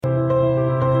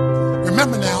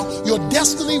Remember now, your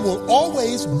destiny will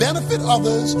always benefit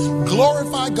others,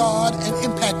 glorify God, and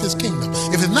impact his kingdom.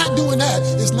 If it's not doing that,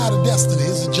 it's not a destiny,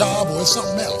 it's a job or it's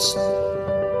something else.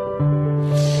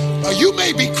 You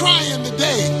may be crying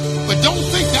today, but don't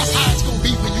think that's how it's going to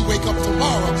be when you wake up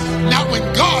tomorrow. Not when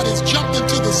God has jumped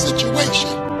into the situation.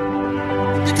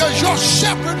 Because your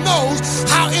shepherd knows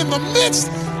how in the midst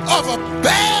of a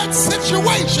bad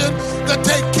situation to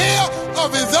take care of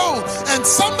his own. And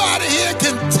somebody here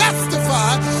can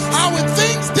testify how when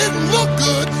things didn't look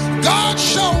good, God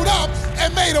showed up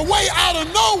and made a way out of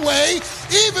no way,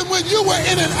 even when you were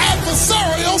in an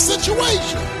adversarial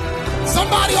situation.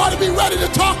 Somebody ought to be ready to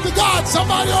talk to God.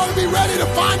 Somebody ought to be ready to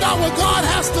find out what God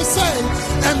has to say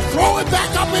and throw it back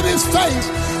up in his face.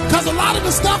 Because a lot of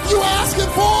the stuff you're asking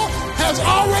for has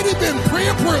already been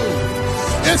pre-approved.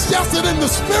 It's just that in the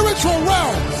spiritual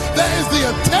realm, there is the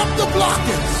attempt to block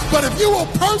it. But if you will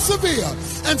persevere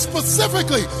and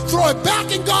specifically throw it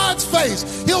back in God's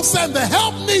face, he'll send the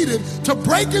help needed to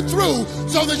break it through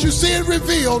so that you see it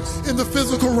revealed in the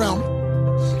physical realm.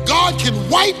 God can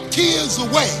wipe tears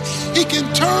away. He can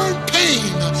turn pain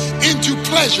into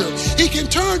pleasure. He can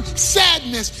turn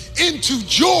sadness into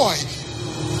joy.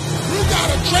 You got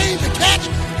a train to catch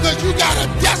because you got a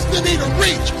destiny to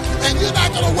reach. And you're not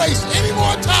going to waste any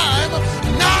more time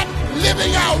not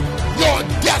living out your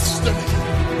destiny.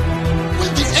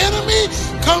 When the enemy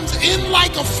comes in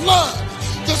like a flood,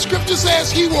 the scripture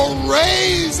says he will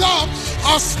raise up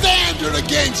a standard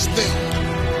against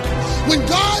them. When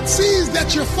God sees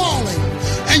that you're falling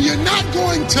and you're not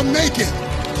going to make it,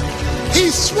 he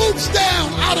swoops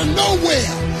down out of nowhere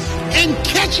and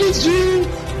catches you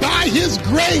by his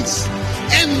grace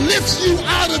and lifts you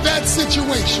out of that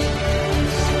situation.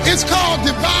 It's called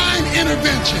divine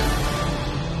intervention.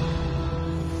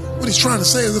 What he's trying to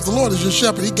say is if the Lord is your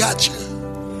shepherd, he got you.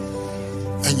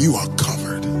 And you are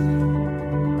covered.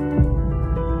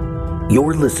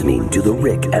 You're listening to The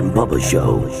Rick and Bubba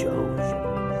Show.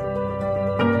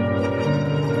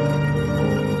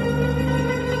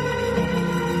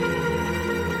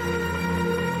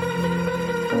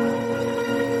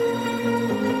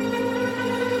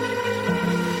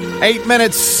 8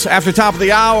 minutes after top of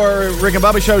the hour, Rick and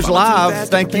Bubba Show's live.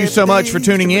 Thank you so much for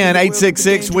tuning in.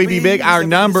 866-WE-BE-BIG, our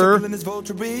number.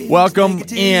 Welcome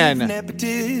in.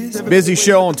 Busy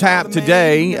show on tap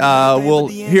today. We'll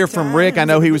hear from Rick. I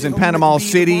know he was in Panama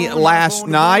City last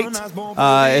night.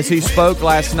 As he spoke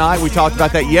last night, we talked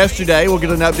about that yesterday. We'll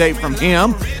get an update from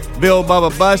him. Bill,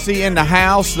 Bubba, Bussy in the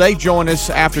house. They join us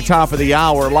after top of the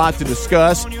hour. A lot to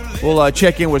discuss. We'll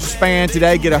check in with Span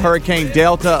today, get a Hurricane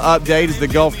Delta update as the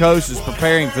Gulf Coast is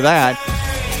preparing for that.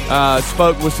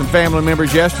 Spoke with some family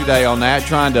members yesterday on that,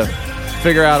 trying to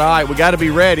figure out, all right, we got to be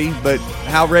ready, but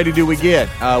how ready do we get?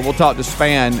 We'll talk to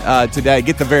Span today,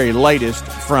 get the very latest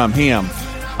from him.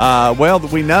 Well,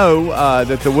 we know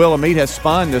that the Willamette has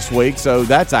spun this week, so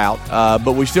that's out.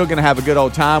 But we're still going to have a good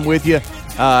old time with you.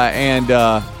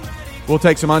 And we'll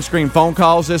take some unscreened phone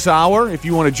calls this hour. If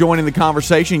you want to join in the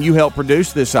conversation, you help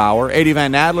produce this hour. Eddie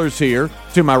Van Adler's here.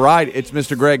 To my right, it's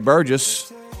Mr. Greg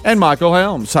Burgess and Michael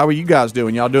Helms. How are you guys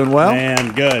doing? Y'all doing well?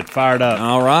 Man, good. Fired up.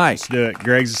 All right. Let's do it.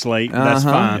 Greg's asleep. That's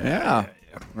fine. Yeah.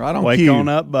 Right on Wake cue. on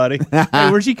up, buddy.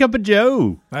 Hey, where's your cup of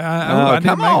Joe?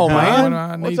 Come on,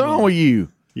 man. What's wrong with you?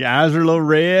 Your eyes are a little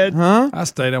red. Huh? I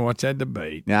stayed and watched that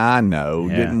debate. I know.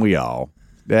 Yeah. Didn't we all?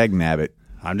 Dag nabbit.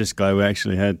 I'm just glad we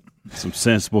actually had some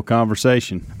sensible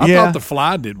conversation. I thought the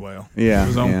fly did well. Yeah. It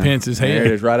was on Pence's head. There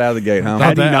it is, right out of the gate, huh?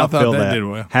 How do you not I thought feel that that? did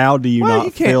well. How do you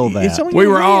not feel that? It's on We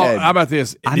your were all, head. how about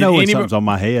this? I know when something's on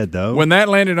my head, though. When that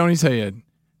landed on his head,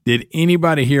 did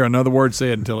anybody hear another word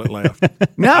said until it left?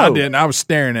 No. I didn't. I was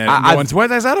staring at it going,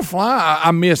 wait, is that a fly? I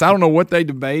missed. I don't know what they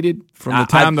debated from the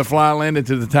time the fly landed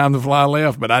to the time the fly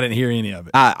left, but I didn't hear any of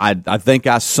it. I think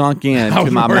I sunk in I was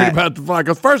to my worried about the fly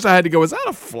because first I had to go, is that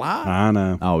a fly? I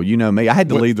know. Oh, you know me. I had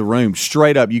to leave the room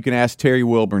straight up. You can ask Terry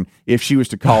Wilburn if she was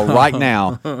to call right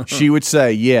now. She would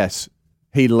say, yes,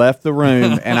 he left the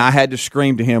room, and I had to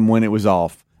scream to him when it was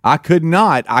off. I could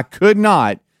not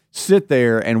sit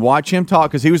there and watch him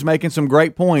talk because he was making some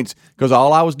great points because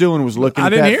all I was doing was looking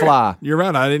at that fly. You're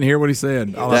right. I didn't hear what he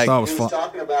said. All I thought was He fly. was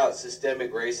talking about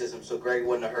systemic racism, so Greg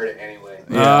wouldn't have heard it anyway.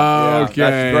 Yeah, okay.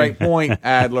 That's a great point,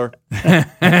 Adler.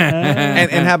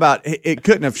 and how about it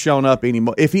couldn't have shown up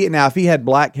anymore. If he had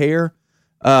black hair,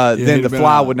 then the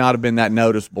fly would not have been that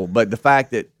noticeable. But the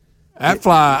fact that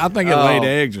fly, I think it laid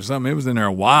eggs or something. It was in there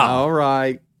a while. All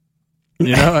right.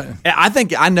 You know,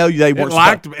 I know they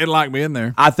weren't. It liked me in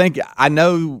there. I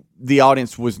know the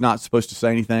audience was not supposed to say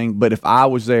anything, but if I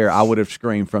was there, I would have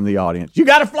screamed from the audience, "You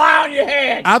got a fly on your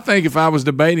head!" I think if I was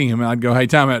debating him, I'd go, "Hey,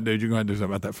 time out, dude. You're going to do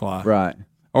something about that fly." Right.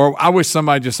 Or I wish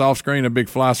somebody just off screen, a big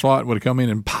fly swat would have come in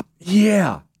and pop.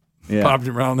 Yeah. Popped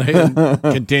him around the head.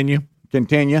 Continue.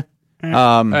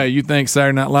 Hey, you think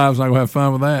Saturday Night Live's not going to have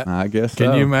fun with that? I guess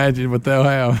Can so. you imagine what they'll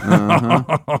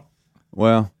have?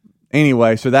 Well,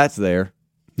 anyway, so that's there.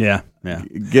 Yeah.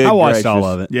 Good I watched gracious. all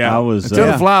of it. Yeah. I was Until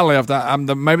the fly left,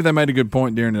 maybe they made a good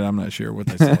point during it. I'm not sure what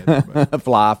they said. But.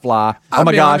 Fly. Oh I'll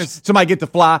my be gosh! honest. Somebody get the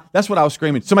fly. That's what I was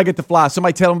screaming. Somebody get the fly.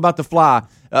 Somebody tell them about the fly.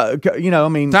 I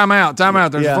mean, Time out.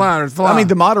 There's a fly. There's a fly. I mean,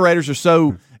 the moderators are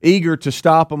so eager to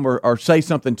stop them or say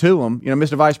something to them.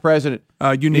 Mr. Vice President.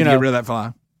 you need to get rid of that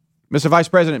fly. Mr. Vice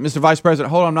President,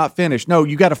 hold on, I'm not finished. No,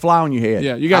 you got a fly on your head.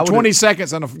 Yeah, you got 20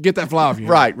 seconds on get that fly off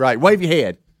your head. Right. Wave your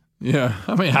head. Yeah,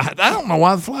 I mean, I don't know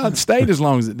why the fly stayed as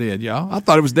long as it did, y'all. I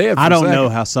thought it was dead. I don't know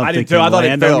how something can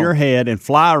land on your head and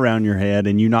fly around your head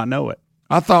and you not know it.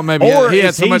 I thought maybe he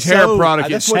had so much hair product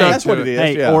it stuck that's to what it is.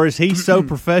 Hey, yeah. or is he so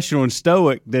professional and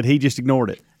stoic that he just ignored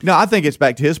it? No, I think it's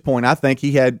back to his point. I think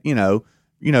he had,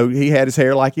 he had his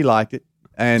hair like he liked it.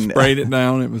 And sprayed it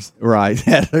down. It was right.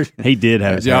 He did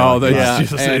have his y'all. They yeah.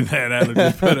 just say that. Adler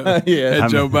just put had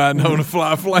Joe Biden on a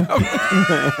fly flap.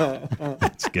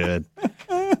 That's good.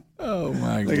 Oh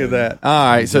my god! Look at that. All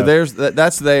right, so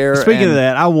that's there. Speaking of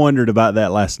that, I wondered about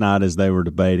that last night as they were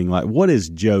debating. Like, what is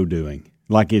Joe doing?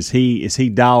 Like, is he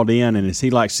dialed in and is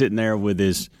he like sitting there with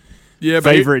his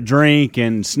favorite drink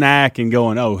and snack and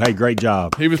going, "Oh, hey, great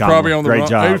job." He was Kamala, probably on the great wrong,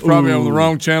 job. He was probably on the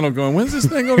wrong channel, going, "When's this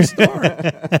thing going to start?"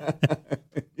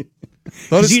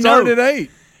 But it started at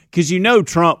 8. Because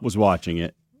Trump was watching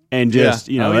it. And just,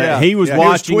 he was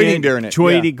watching tweeting it, during it.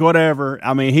 tweeting, whatever.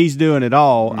 I mean, he's doing it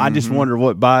all. I just wonder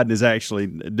what Biden is actually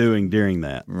doing during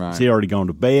that. Right. Has he already gone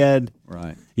to bed?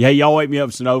 Right. Yeah, y'all wake me up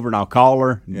and over and I'll call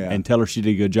her and tell her she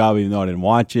did a good job even though I didn't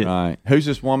watch it. Right. Who's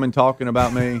this woman talking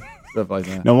about me? Stuff like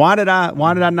that. Now, why did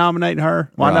I nominate her?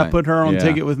 Why did I put her on the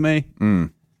ticket with me?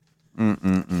 All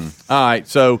right,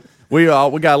 so we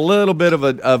got a little bit of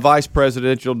a vice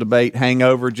presidential debate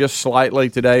hangover, just slightly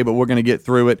today, but we're going to get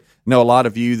through it. I know a lot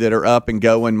of you that are up and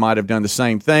going might have done the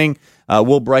same thing.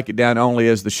 We'll break it down only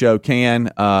as the show can,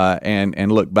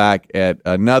 and look back at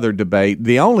another debate,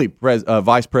 the only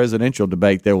vice presidential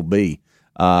debate there will be.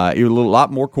 You're a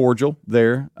lot more cordial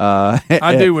there.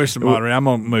 I do wish the moderator. I'm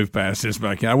gonna move past this, but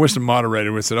I can. I wish the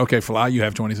moderator would have said, "Okay, Fly, you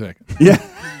have 20 seconds." Yeah,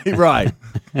 right.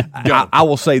 I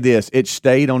will say this: it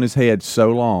stayed on his head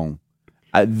so long.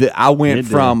 I went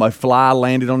from a fly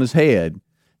landed on his head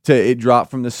to it dropped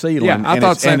from the ceiling. Yeah, I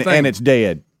thought the same thing. And it's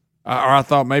dead. Or I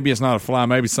thought maybe it's not a fly.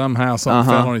 Maybe somehow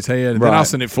something fell on his head, and then Right. all of a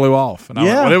sudden it flew off. And I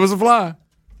went, well, it was a fly.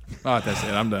 All right, that's it.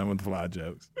 I'm done with the fly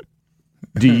jokes.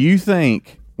 Do you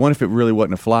think? What if it really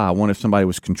wasn't a fly? What if somebody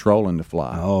was controlling the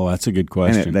fly? Oh, that's a good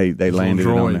question. And they landed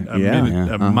droid, it on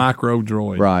there. a micro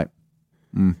droid. Right.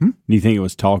 Do you think it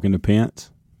was talking to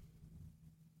Pence?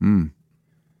 Help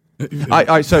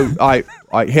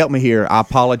me here. I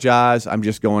apologize. I'm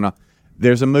just going.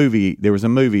 There was a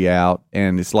movie out,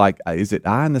 and it's like, is it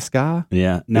Eye in the Sky?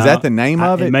 Yeah. Is that the name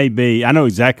of it? It may be. I know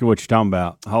exactly what you're talking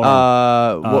about. Hold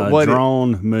on. What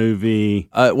drone movie.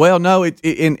 Well, no,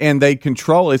 and they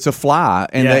control. It's a fly,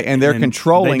 and they're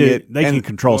controlling it. They can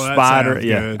control spider. sounds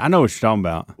Yeah, good. I know what you're talking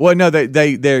about. Well, no,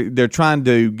 they're trying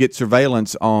to get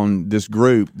surveillance on this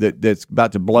group that's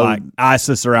about to blow. Like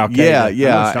ISIS or Al Qaeda. I know what you're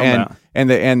talking about.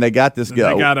 and they got this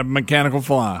guy. They got a mechanical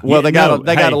fly. Well, they got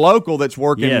hey. a local that's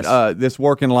working. Yes. That's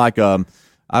working like I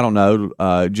don't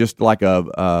know, just like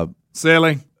a.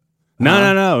 Silly.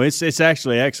 No. It's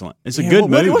actually excellent. It's a good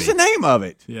movie. What's the name of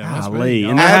it? Yeah, that's Golly. big.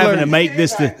 And they're Adler- having to make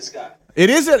this.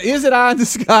 Is it Eye in the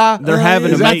Sky? They're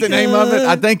having is to that make the name of it?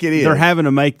 I think it is. They're having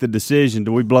to make the decision: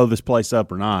 do we blow this place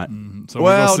up or not? So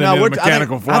Well, no, we're I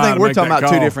mechanical think, fly. I think to we're make talking that about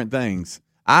two call. different things.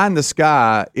 Eye in the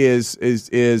Sky is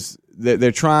that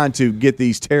they're trying to get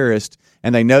these terrorists,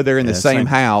 and they know they're in the same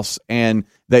house, and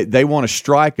they want to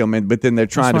strike them, but then they're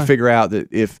trying to figure out that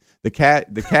if the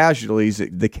casualties,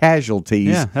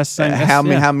 Yeah, that's the same.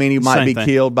 how many might same be thing.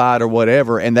 killed by it or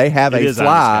whatever, and they have It a is Eye in the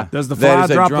fly. Sky. Does the that fly is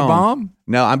a drop the drone. bomb?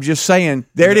 No, I'm just saying.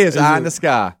 There it is, Eye in the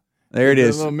Sky. There it Is it a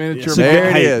is. little miniature There bomb?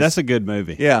 it Hey, is. that's a good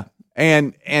movie. Yeah,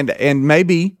 and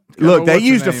maybe look, they what's her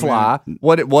used a name, fly.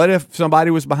 What if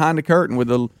somebody was behind the curtain with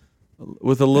a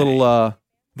little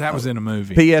That was in a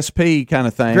movie. PSP kind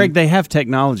of thing? Greg, they have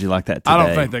technology like that today. I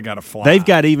don't think they got a fly. They've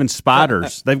got even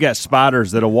spiders. They've got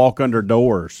spiders that'll walk under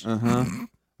doors.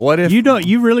 What if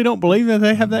You really don't believe that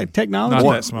they have that technology?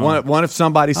 Not that small. What if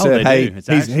somebody Oh, said, they "Hey, do. It's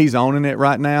actually- he's owning it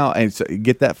right now, and so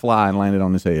get that fly and land it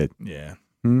on his head"? Yeah.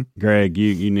 Greg,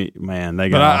 you need man. They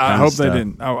got. But all I kinds hope of they stuff.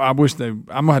 didn't. I wish they. I'm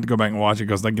gonna have to go back and watch it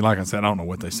because, like I said, I don't know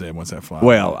what they said once that fly.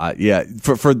 Well, yeah.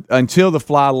 For until the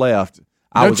fly left,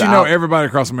 don't you know everybody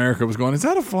across America was going, "Is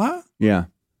that a fly?" Yeah.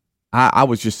 I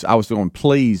was going,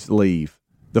 please leave.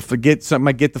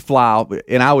 Somebody get the fly off,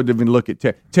 and I would have been looking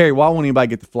at Terry. Why won't anybody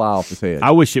get the fly off his head?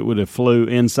 I wish it would have flew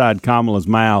inside Kamala's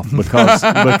mouth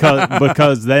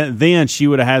because then she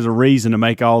would have had a reason to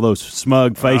make all those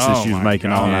smug faces she was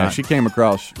making all night. She came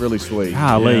across really sweet.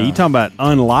 Golly, you talking about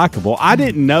unlikable? I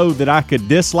didn't know that I could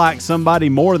dislike somebody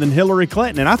more than Hillary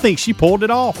Clinton, and I think she pulled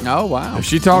it off. Oh wow! If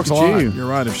she talks a lot, you're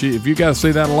right. If you got to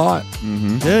see that a lot,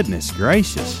 Goodness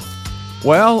gracious.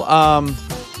 Well,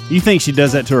 you think she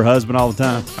does that to her husband all the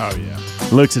time? oh yeah.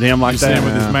 Looks at him like See that. him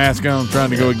with his mask on, trying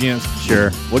to go against.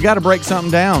 Sure. we got to break something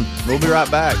down. We'll be right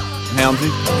back, Helmsy.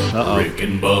 Uh-oh. Rick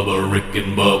and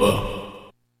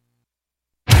Bubba.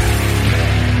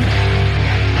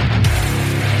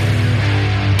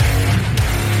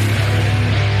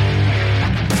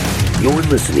 You're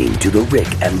listening to The Rick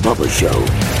and Bubba Show.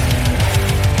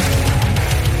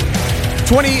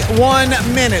 21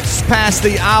 minutes past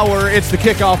the hour. It's the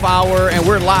kickoff hour, and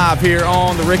we're live here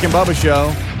on the Rick and Bubba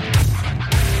Show.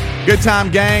 Good time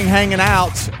gang hanging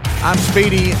out. I'm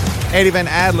Speedy, Eddie Van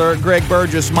Adler, Greg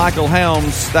Burgess, Michael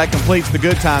Helms. That completes the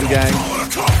good time gang.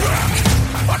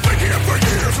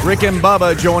 Rick and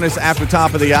Bubba join us after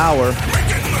top of the hour.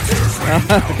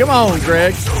 Come on,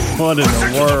 Greg. What in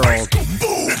the world?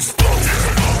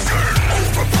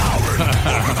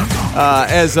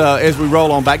 As we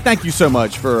roll on back, thank you so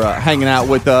much for hanging out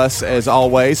with us as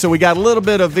always. So we got a little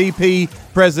bit of VP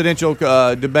presidential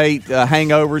debate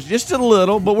hangovers, just a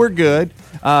little, but we're good.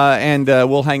 And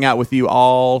we'll hang out with you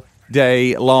all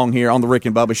day long here on the Rick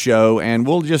and Bubba Show, and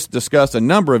we'll just discuss a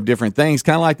number of different things,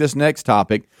 kind of like this next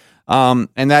topic, and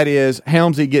that is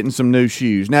Helmsy getting some new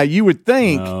shoes. Now, you would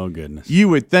think,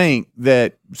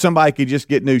 that somebody could just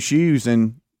get new shoes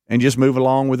and just move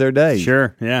along with their day.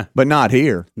 Sure, yeah. But not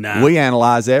here. No. We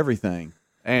analyze everything,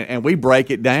 and we break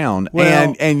it down.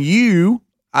 Well, and you,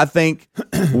 I think,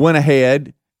 went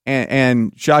ahead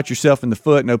and shot yourself in the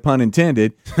foot, no pun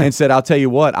intended, and said, I'll tell you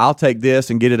what, I'll take this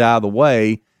and get it out of the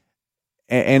way,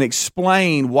 and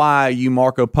explain why you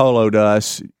Marco Polo'd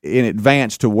us in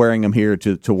advance to wearing them here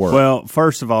to work. Well,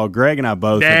 first of all, Greg and I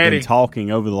both have been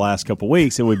talking over the last couple of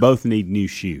weeks, and we both need new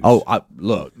shoes. Oh,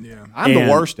 look, I'm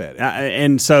the worst at it.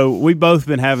 And so we've both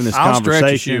been having this I'll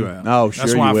conversation. stretch your shoe out. Oh, sure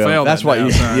That's why you will. I fell. That's why you.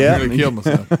 Yeah, really killed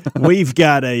myself. We've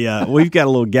got a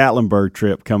little Gatlinburg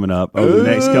trip coming up over the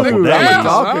next couple of days. We're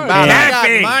talking about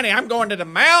Taffy. I got money. I'm going to the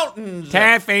mountains.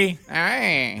 Taffy.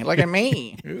 Hey, look at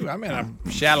me. Ooh, I'm in a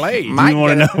chalet. You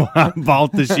want to know why I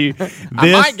bought the shoe?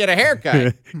 I might get a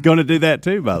haircut. Going to do that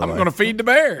too, by the way. I'm going to feed the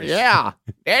bears. Yeah.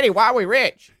 Daddy, why are we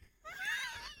rich?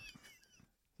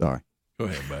 Sorry. Go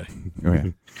ahead, buddy. Go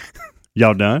ahead.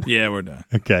 Y'all done? Yeah, we're done.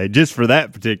 Okay, just for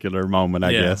that particular moment,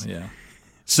 I guess. Yeah.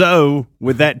 So,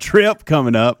 with that trip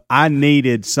coming up, I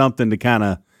needed something to kind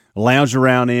of lounge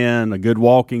around in, a good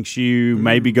walking shoe,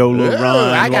 maybe go a little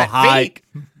run, a little hike.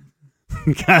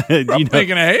 I'm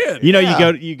thinking ahead.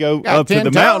 You go up to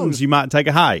the mountains, you might take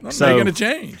a hike. I'm so making a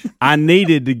change. I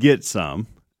needed to get some.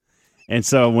 And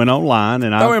so I went online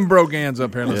and Throw him Brogans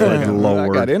up here. Let's look at 'em. I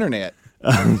got internet.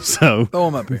 so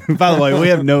Throw them up here. by the way, we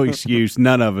have no excuse,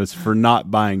 none of us, for not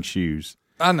buying shoes.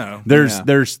 I know.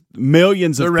 There's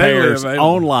millions of They're readily pairs available.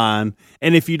 online,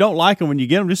 and if you don't like them when you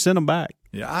get them, just send them back.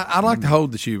 Yeah, I like to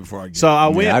hold the shoe before I get So it. I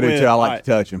went. I do with, too. I like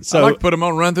to touch them. I like to put them on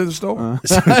and run through the store.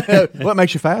 What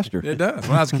makes you faster? It does.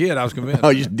 When I was a kid, I was convinced. Oh,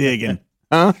 you're just digging.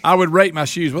 I would rate my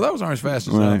shoes. Well, those aren't as fast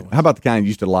as the other ones. How about the kind you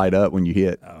used to light up when you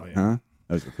hit? Oh, yeah. Huh?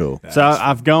 Those are cool. So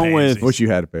I've gone with. Wish you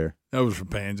had a pair. Those were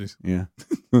pansies. Yeah.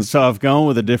 So I've gone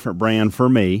with a different brand for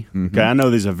me. Okay, I know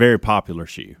these are a very popular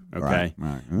shoe. Okay,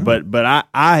 Right. but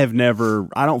I have never.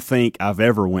 I don't think I've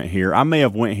ever went here. I may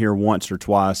have went here once or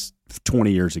twice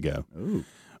 20 years ago. Ooh.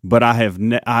 But I have.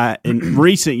 I in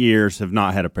recent years have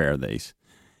not had a pair of these,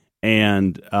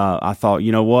 and I thought,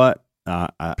 you know what?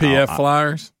 PF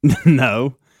Flyers.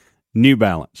 No, New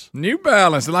Balance. New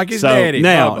Balance, like his So daddy.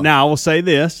 now Bubba. I will say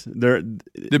this: Did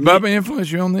Bubba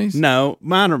influence you on these? No,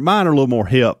 mine are a little more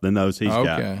hip than those he's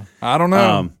got. Okay. I don't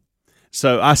know.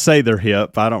 So I say they're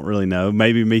hip. I don't really know.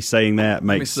 Maybe me saying that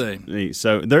makes see.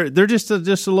 So they're just a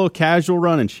little casual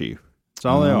running shoe. That's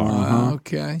all they are.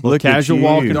 Okay. Little Look at casual you.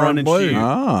 walking Dark running blue. shoe.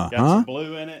 Got Huh? some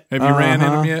blue in it. Have you ran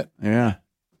in them yet? Yeah.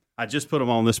 I just put them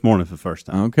on this morning for the first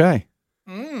time. Okay.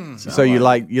 So you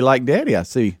like Daddy? I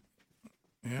see.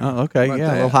 Yeah. Oh, okay. How about Yeah.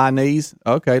 that? Little high knees.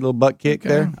 Okay. Little butt kick Okay.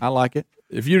 there. I like it.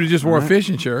 If you'd have just wore a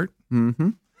fishing shirt, Mm-hmm.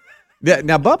 Yeah.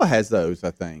 Now Bubba has those.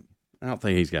 I think. I don't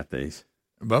think he's got these.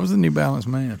 Bubba's a New Balance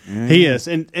man. He is,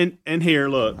 and here,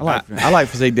 look, I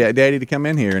like to see Daddy to come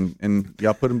in here and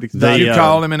y'all put him together. Did you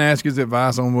call him and ask his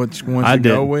advice on which ones to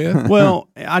go with? Well,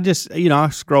 I just I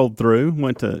scrolled through,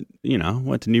 went to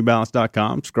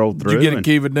newbalance.com, scrolled through. Did you get a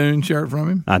Kiva Dune shirt from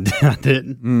him? I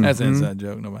didn't. That's an inside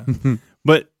joke, nobody.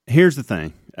 But here's the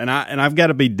thing, and I've got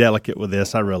to be delicate with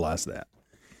this. I realize that.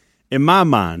 In my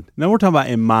mind, now we're talking about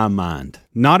in my mind,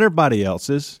 not everybody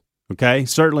else's. Okay,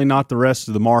 certainly not the rest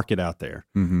of the market out there.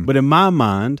 Mm-hmm. But in my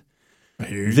mind,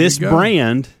 this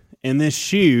brand and this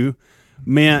shoe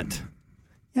meant,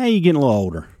 you're getting a little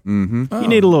older. Mm-hmm. You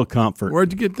need a little comfort.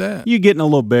 Where'd you get that? You're getting a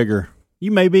little bigger.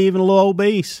 You may be even a little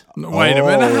obese. Wait a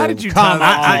minute. How did you tie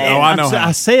that? I know.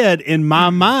 I said in my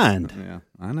mind. Yeah,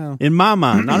 I know. In my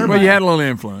mind. Not well, you had a little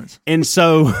influence. And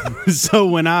so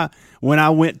when I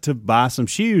went to buy some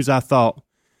shoes, I thought,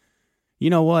 you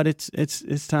know what?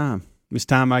 It's time. It's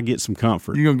time I get some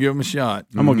comfort. You're going to give them a shot.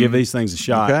 I'm going to give these things a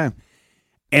shot. Okay.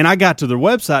 And I got to their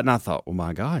website and I thought, oh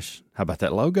my gosh, how about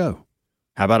that logo?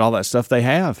 How about all that stuff they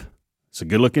have? It's a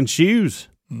good-looking shoes,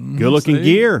 good-looking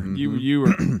gear. You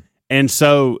were, and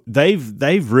so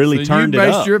they've really turned it up.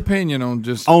 You based your opinion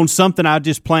on something I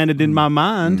just planted in my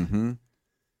mind. Mm-hmm.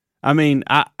 I mean,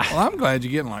 I'm glad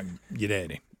you're getting like your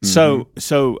daddy. So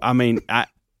I mean, I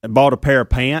bought a pair of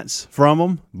pants from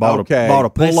them. Bought a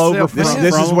pullover from them.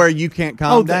 This is where you can't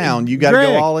calm down. You got to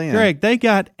go all in. Greg, they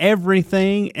got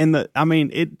everything, and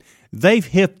they've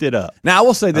hipped it up. Now I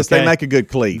will say this: they make a good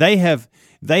cleat. They have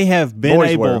been Boys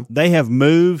able. wear. They have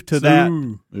moved to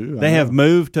that. They have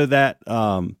moved to that.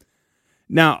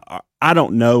 Now I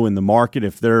don't know in the market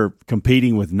if they're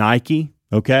competing with Nike.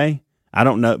 Okay, I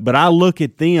don't know, but I look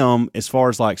at them as far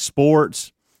as like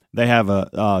sports. They have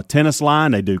a tennis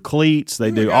line. They do cleats. They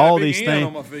do all these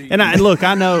things. And I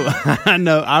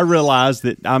know, I realize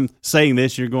that I'm saying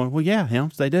this. You're going, well, yeah,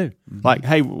 Helms, they do. Like,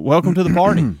 hey, welcome to the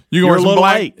party. You're a little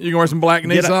late. You're going to wear some black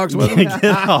knee socks with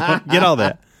them? Get all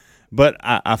that. But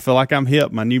I feel like I'm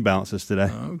hip. My New Balances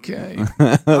today. Okay.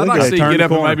 I'd like to see you get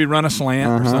up and maybe run a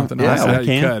slant or something. Yeah, I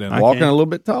can. Walking a little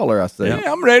bit taller, I see.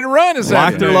 Yeah, I'm ready to run this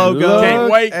Like their logo.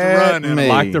 Can't wait to run in them.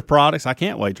 Like their products. I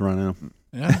can't wait to run in them.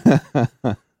 Yeah.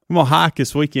 I'm going to hike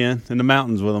this weekend in the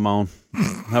mountains with them on.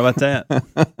 How about that?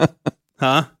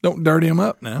 Huh? Don't dirty them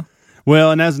up now.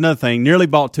 Well, and that's another thing. Nearly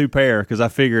bought 2 pair because I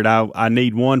figured I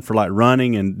need one for like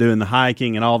running and doing the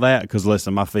hiking and all that because,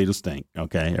 listen, my feet will stink.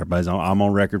 Okay, I'm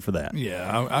on record for that.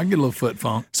 Yeah, I get a little foot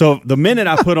funk. So the minute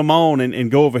I put them on and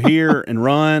go over here and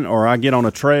run, or I get on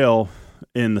a trail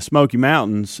in the Smoky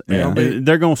Mountains,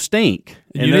 they're going to stink.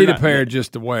 And you need a pair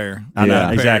just to wear. I know,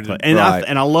 exactly. And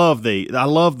I love I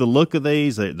love the look of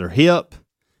these. They're hip,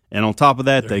 and on top of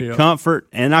that, they comfort.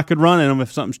 And I could run in them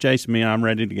if something's chasing me and I'm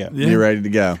ready to go. Yeah. You're ready to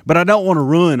go. But I don't want to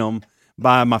ruin them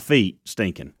by my feet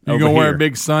stinking. You're going to wear a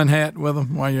big sun hat with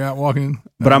them while you're out walking?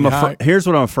 But here's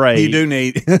what I'm afraid. You do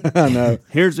need. I know.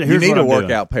 Here's you need a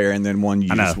workout doing. pair and then one you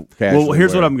just casually Well,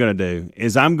 here's what I'm going to do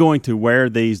is I'm going to wear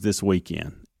these this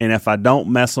weekend. And if I don't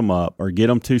mess them up or get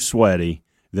them too sweaty,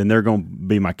 then they're going to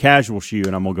be my casual shoe,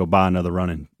 and I'm going to go buy another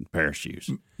running pair of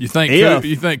shoes. You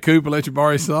think Coop will let you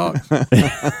borrow his socks?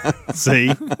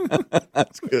 See?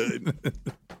 That's good.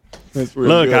 That's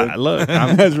real good.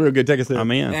 That's real good. Take a sip. I'm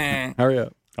in. Hurry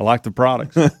up. I like the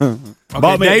products.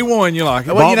 Okay, day one, you like it.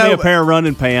 Bought me a pair of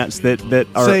running pants that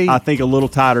are, I think, a little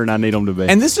tighter than I need them to be.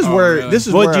 And this is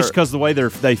just because the way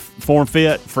they form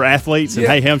fit for athletes. And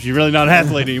hey, Helms, you're really not an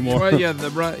athlete anymore. Well, I know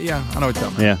what you're talking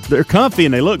about. Yeah, they're comfy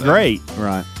and they look great.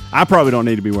 Right. I probably don't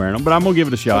need to be wearing them, but I'm gonna give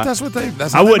it a shot.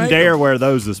 That's I wouldn't dare wear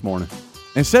those this morning.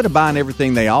 Instead of buying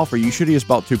everything they offer, you should have just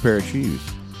bought 2 pair of shoes.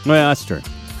 Well, that's true.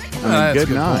 I mean,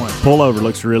 good night. Point. Pullover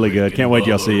looks really good. Can't wait till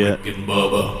y'all see it. Rick and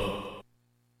Bubba.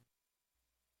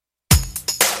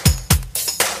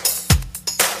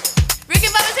 Rick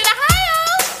and Bubba's in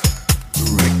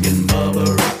Ohio. Rick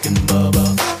and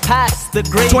Bubba. Pass the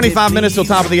gravy, 25 minutes till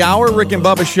top of the hour. Rick and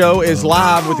Bubba show is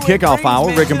live with the kickoff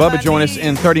hour. Rick and Bubba join us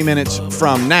in 30 minutes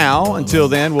from now. Until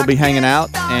then, we'll be hanging out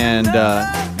and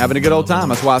having a good old time.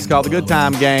 That's why it's called the Good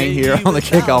Time Gang here on the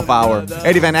kickoff hour.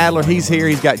 Eddie Van Adler, he's here.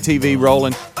 He's got TV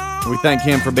rolling. We thank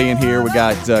him for being here. We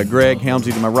got Greg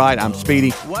Helmsy to my right. I'm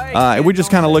Speedy. We're just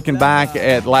kind of looking back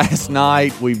at last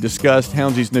night. We've discussed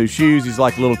Helmsy's new shoes. He's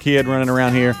like a little kid running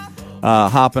around here,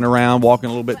 hopping around, walking a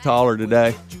little bit taller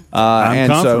today. I'm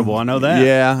comfortable. I know that.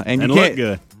 Yeah, and you look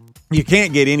good. You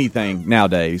can't get anything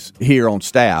nowadays here on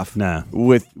staff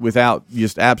without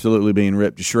just absolutely being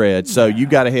ripped to shreds. So you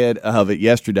got ahead of it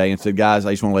yesterday and said, guys,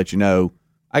 I just want to let you know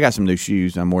I got some new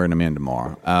shoes. I'm wearing them in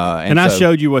tomorrow. And I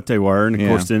showed you what they were, and of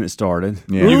course, then it started.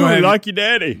 Yeah. You're gonna like your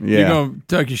daddy. Yeah. You're going to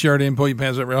tuck your shirt in, pull your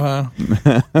pants up real high.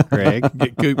 Greg.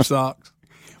 Get Coop socks.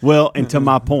 Well, and to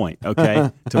my point,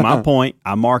 okay? To my point,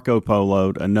 I Marco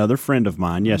Polo'd another friend of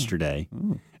mine yesterday.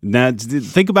 Now,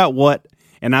 think about what,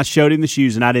 and I showed him the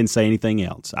shoes, and I didn't say anything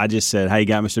else. I just said, hey,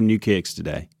 got me some new kicks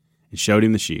today, and showed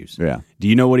him the shoes. Yeah. Do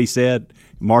you know what he said,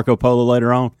 Marco Polo,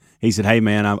 later on? He said, hey,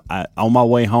 man, I on my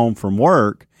way home from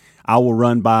work, I will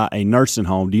run by a nursing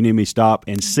home. Do you need me to stop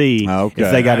and see if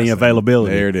they got any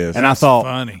availability? There it is. And That's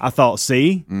I thought,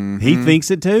 see, he thinks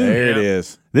it too. There it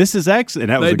is. This is excellent.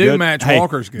 That was They a do good, match hey,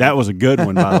 Walker's good. That was a good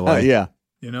one, by the way. Yeah.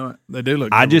 You know, they do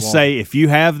look good. I with just Walker. say, if you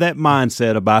have that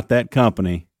mindset about that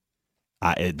company,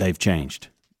 they've changed.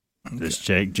 Just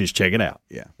check it out.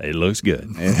 Yeah. It looks good.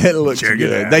 It looks Check it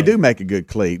good. out. They do make a good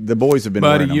cleat. The boys have been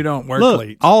Buddy, wearing them. you don't wear Look,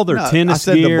 cleats. all their No, I tennis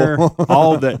said the gear, ball.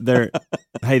 all that their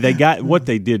hey, they got what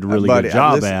they did a really Buddy, good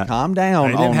job listen, at. Calm down.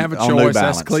 They didn't have a on New choice. That's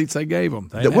Balance. the cleats they gave them.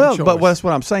 They Well, didn't but that's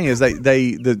what I'm saying is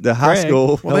the high Greg,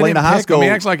 school, well, they Helena didn't High pick School. them. He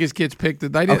acts like his kids picked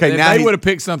it. They didn't. Okay, now they he- would have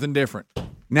picked something different.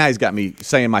 Now he's got me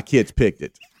saying my kids picked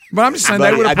it. But I'm just saying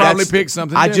Buddy, they would have probably that's- picked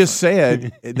something I different. just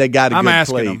said they got a I'm good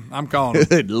asking cleat. them. I'm calling them.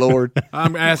 Good Lord.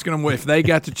 I'm asking them if they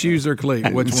got to choose their cleat.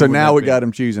 Which one So would now that we be? got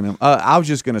them choosing them. I was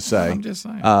just going to say I'm just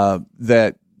saying.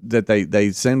 that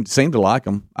they seem to like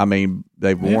them. I mean,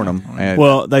 they've worn them. And,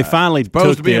 Well, they finally Supposed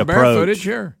took to be the barefooted, approach.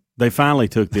 sure. They finally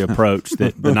took the approach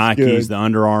that the Nikes, the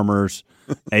Under Armours,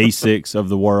 Asics of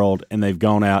the world, and they've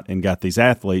gone out and got these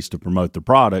athletes to promote the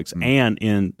products.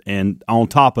 And on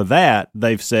top of that,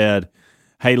 they've said,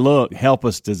 hey, look, help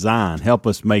us design, help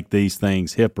us make these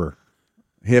things hipper.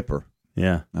 hipper.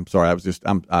 Yeah, I'm sorry. I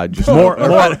just More-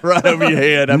 right over your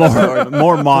head. I'm sorry.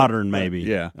 more modern maybe.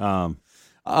 Yeah.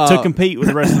 To compete with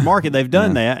the rest of the market, they've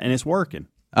done that, and it's working.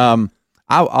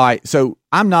 So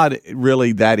I'm not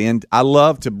really that in. I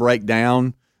love to break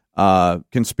down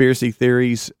conspiracy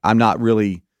theories. I'm not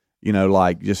really,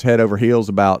 like just head over heels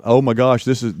about. Oh my gosh,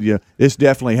 this is it's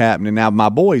definitely happening. Now my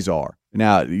boys are.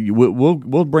 Now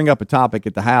we'll bring up a topic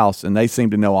at the house, and they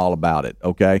seem to know all about it.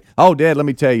 Okay. Oh, Dad, let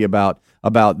me tell you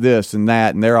about this and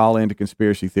that, and they're all into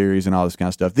conspiracy theories and all this kind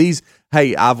of stuff.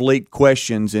 I've leaked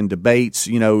questions in debates.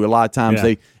 A lot of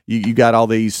times you got all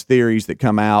these theories that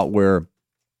come out where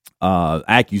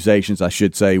accusations, I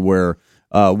should say, where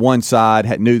one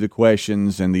side knew the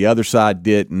questions and the other side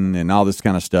didn't, and all this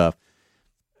kind of stuff.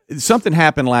 Something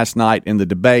happened last night in the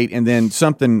debate, and then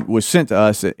something was sent to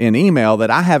us in email that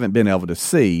I haven't been able to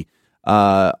see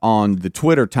on the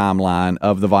Twitter timeline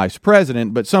of the vice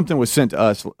president, but something was sent to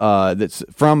us that's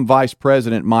from Vice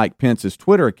President Mike Pence's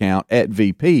Twitter account at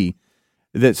VP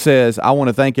that says, I want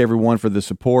to thank everyone for the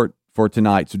support for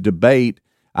tonight's debate.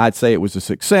 I'd say it was a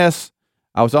success.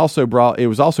 It was also brought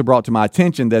to my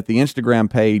attention that the Instagram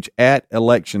page at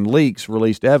Election Leaks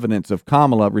released evidence of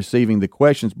Kamala receiving the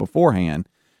questions beforehand.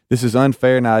 This is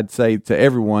unfair, and I'd say to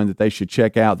everyone that they should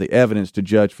check out the evidence to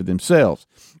judge for themselves.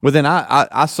 Well, then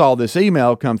I saw this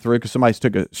email come through because somebody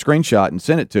took a screenshot and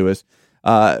sent it to us,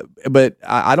 but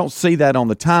I don't see that on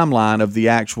the timeline of the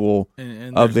actual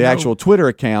actual Twitter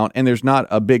account, and there's not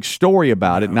a big story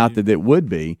about it. Not that it would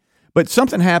be, but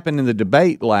something happened in the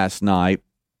debate last night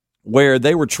where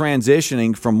they were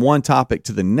transitioning from one topic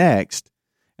to the next,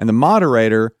 and the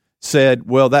moderator said,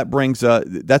 well, that's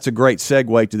a great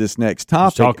segue to this next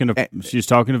topic. She's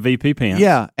talking to VP Pence.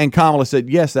 Yeah, and Kamala said,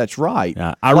 yes, that's right.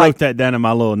 Yeah, I wrote that down in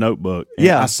my little notebook.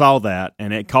 Yeah. I saw that,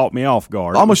 and it caught me off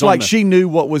guard. Almost like she knew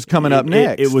what was coming up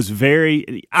next. It was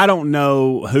very – I don't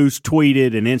know who's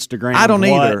tweeted and Instagram. I don't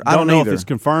either. I don't know either. if it's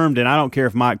confirmed, and I don't care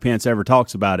if Mike Pence ever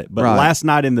talks about it. But last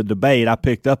night in the debate, I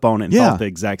picked up on it and thought the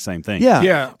exact same thing.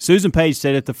 Yeah. Susan Page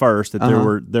said at the first that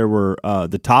there were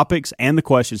the topics and the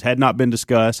questions had not been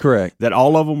discussed. Correct. That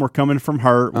all of them were coming from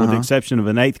her, with the exception of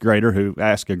an 8th grader who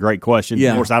asked a great question.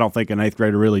 Yeah. Of course, I don't think an 8th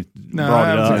grader really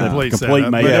brought it that was up. a complete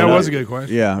setup, made but it that up. was a good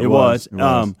question. Yeah, It was.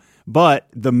 But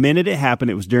the minute it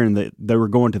happened, it was during they were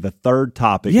going to the third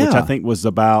topic, which I think was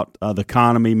about the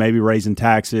economy, maybe raising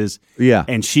taxes. Yeah.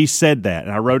 And she said that,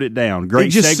 and I wrote it down. Great It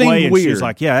just segue. seemed And she weird. was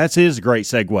like, yeah, that is a great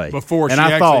segue. Before and she I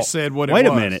actually thought, said what it wait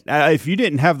was. a minute. If you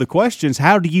didn't have the questions,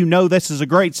 how do you know this is a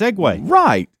great segue?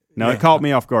 Right. No, it caught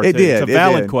me off guard. It too. did. It's a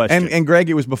valid it did. question. And Greg,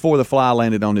 it was before the fly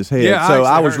landed on his head. Yeah, so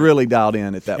I actually was heard really dialed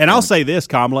in at that point. And I'll say this,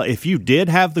 Kamala, if you did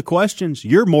have the questions,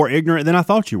 you're more ignorant than I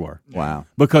thought you were. Wow.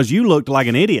 Because you looked like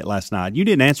an idiot last night. You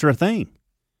didn't answer a thing.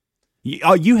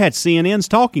 You had CNN's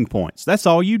talking points. That's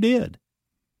all you did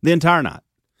the entire night.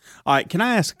 All right, can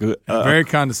I ask Very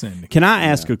condescending. Can I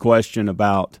ask a question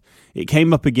about it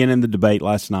came up again in the debate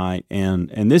last night, and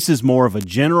this is more of a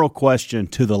general question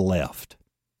to the left,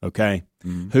 okay,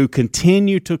 who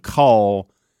continue to call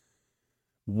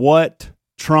what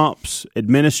Trump's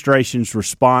administration's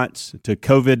response to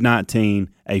COVID-19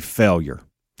 a failure.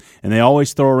 And they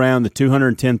always throw around the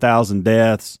 210,000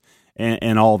 deaths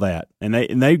and all that. And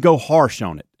they go harsh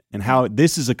on it and how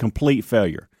this is a complete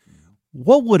failure.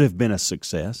 What would have been a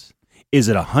success? Is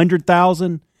it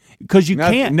 100,000? Because you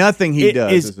can't. Nothing he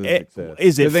does is a success.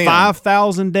 Is it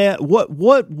 5,000 deaths?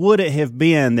 What would it have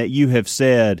been that you have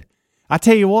said? I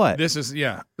tell you what. This is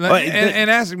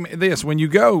and ask me this: when you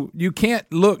go, you can't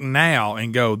look now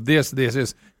and go this.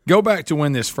 Go back to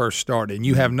when this first started, and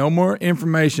you have no more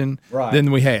information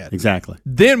than we had. Exactly.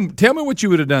 Then tell me what you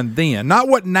would have done then, not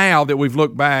what now that we've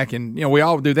looked back, and we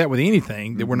all do that with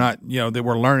anything that we're not, that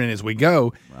we're learning as we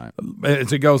go. Right.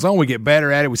 As it goes on, we get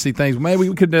better at it. We see things. Maybe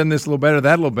we could have done this a little better,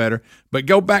 that a little better. But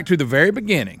go back to the very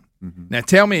beginning. Mm-hmm. Now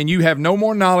tell me, and you have no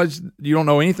more knowledge. You don't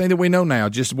know anything that we know now.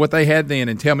 Just what they had then,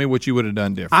 and tell me what you would have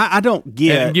done different. I don't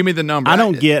get. And give me the number. I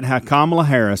don't get how Kamala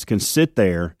Harris can sit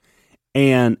there.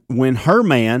 And when her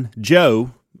man,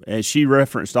 Joe, as she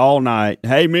referenced all night,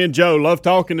 hey, me and Joe love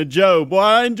talking to Joe. Boy,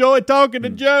 I enjoy talking to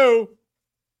Joe.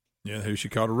 Yeah, who she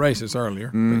called a racist earlier.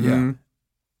 Mm-hmm. But yeah.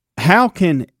 How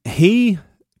can he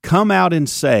come out and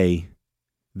say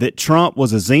that Trump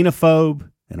was a xenophobe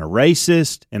and a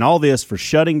racist and all this for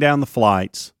shutting down the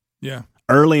flights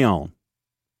early on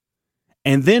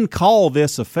and then call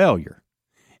this a failure?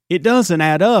 It doesn't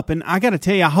add up. And I got to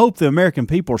tell you, I hope the American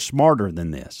people are smarter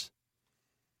than this.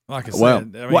 Like I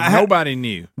said, nobody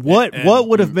knew. What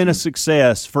would have been a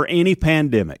success for any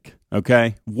pandemic,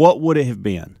 okay? What would it have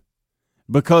been?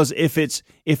 Because if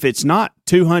it's not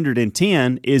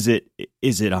 210, is it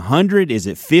 100? Is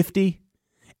it 50?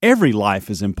 Every life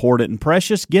is important and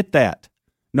precious. Get that.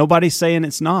 Nobody's saying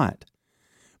it's not.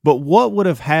 But what would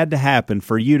have had to happen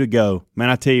for you to go, man,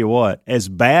 I tell you what, as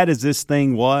bad as this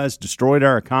thing was, destroyed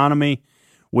our economy,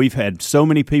 we've had so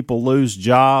many people lose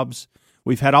jobs,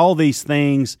 we've had all these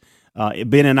things,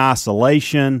 been in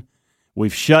isolation,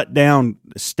 we've shut down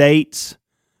states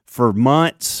for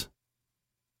months.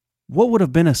 What would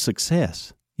have been a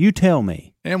success? You tell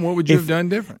me. And what would you have done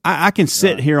different? I can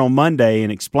sit here on Monday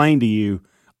and explain to you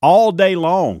all day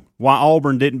long why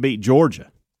Auburn didn't beat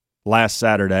Georgia last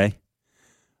Saturday.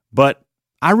 But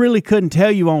I really couldn't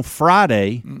tell you on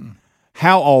Friday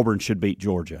how Auburn should beat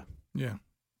Georgia. Yeah.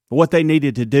 What they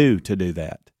needed to do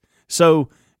that. So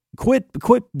quit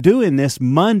doing this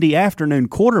Monday afternoon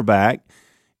quarterback.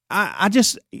 I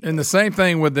just – And the same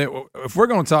thing with if we're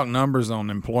going to talk numbers on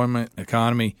employment,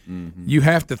 economy, you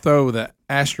have to throw the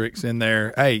asterisks in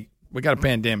there. Hey, we got a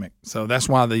pandemic, so that's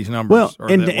why these numbers are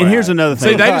and here's another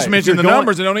thing. See, they just mentioned the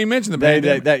numbers and don't even mention the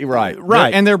pandemic.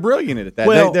 Right. And they're brilliant at that.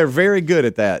 Well, they're very good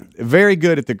at that. Very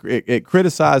good at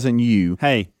criticizing you.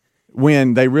 Hey,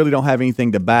 when they really don't have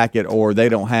anything to back it, or they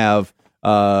don't have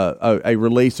a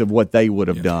release of what they would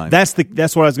have done. That's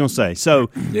what I was going to say. So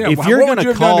if you're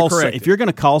going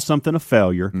to call something a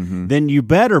failure, then you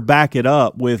better back it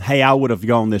up with, hey, I would have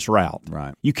gone this route.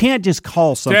 Right. You can't just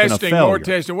call something a failure. More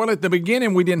testing. Well, at the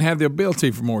beginning, we didn't have the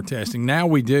ability for more testing. Now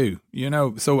we do.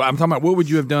 So I'm talking about what would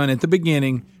you have done at the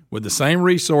beginning with the same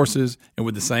resources and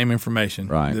with the same information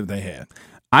that they had.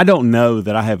 I don't know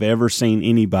that I have ever seen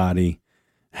anybody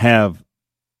have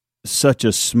such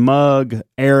a smug,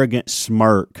 arrogant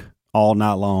smirk all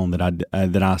night long that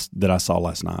I saw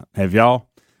last night. Have y'all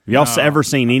ever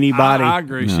seen anybody? I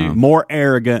agree with you. More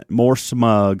arrogant, more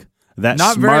smug. That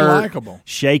not smirk, very likable.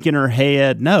 Shaking her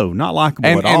head. No, not likable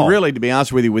at all. And really, to be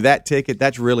honest with you, with that ticket,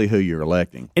 that's really who you're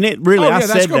electing. And it really,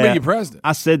 that's going to be your president.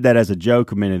 I said that as a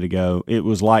joke a minute ago. It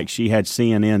was like she had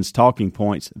CNN's talking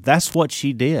points. That's what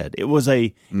she did. It was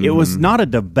it was not a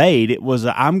debate. It was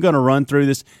I'm going to run through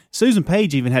this. Susan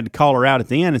Page even had to call her out at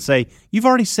the end and say, "You've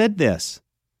already said this.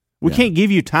 We can't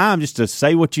give you time just to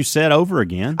say what you said over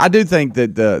again." I do think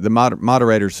that the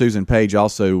moderator, Susan Page,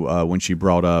 also when she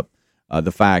brought up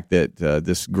the fact that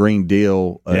this Green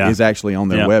Deal is actually on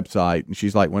their website, and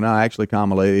she's like, "Well, no, actually,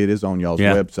 Kamala, it is on y'all's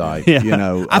website."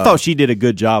 Yeah. I thought she did a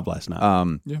good job last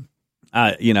night.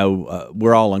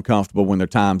 We're all uncomfortable when their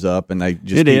time's up and they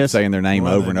just keep saying their name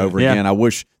over and over again. I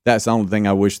wish that's the only thing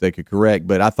I wish they could correct,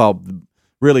 but I thought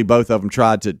really both of them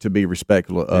tried to be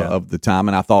respectful of the time,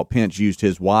 and I thought Pence used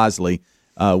his wisely.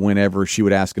 Whenever she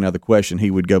would ask another question,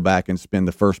 he would go back and spend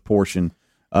the first portion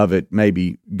of it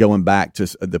maybe going back to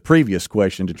the previous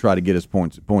question to try to get his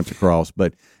points across.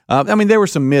 But, there were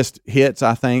some missed hits,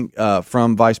 I think,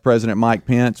 from Vice President Mike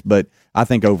Pence, but I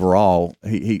think overall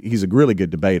he's a really good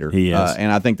debater. He is.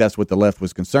 And I think that's what the left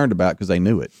was concerned about because they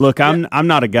knew it. Look, I'm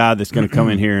not a guy that's going to come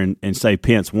in here and say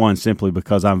Pence won simply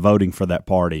because I'm voting for that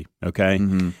party, okay?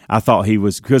 I thought he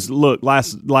was – because, look,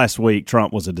 last week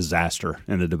Trump was a disaster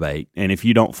in the debate. And if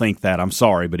you don't think that, I'm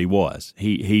sorry, but he was.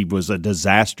 He was a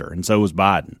disaster, and so was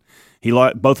Biden.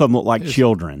 Both of them looked like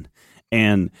children.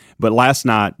 But last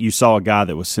night you saw a guy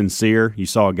that was sincere. You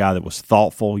saw a guy that was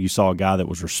thoughtful. You saw a guy that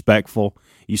was respectful.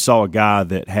 You saw a guy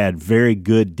that had very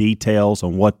good details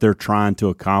on what they're trying to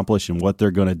accomplish and what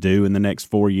they're going to do in the next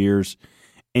 4 years.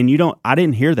 And I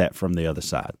didn't hear that from the other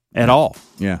side at all.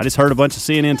 Yeah. I just heard a bunch of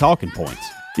CNN talking points.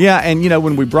 Yeah, and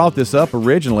when we brought this up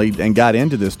originally and got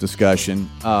into this discussion,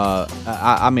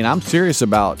 I'm serious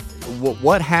about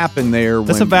what happened there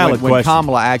That's a valid when question.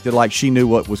 Kamala acted like she knew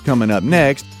what was coming up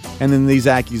next, and then these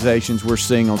accusations we're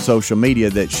seeing on social media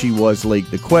that she was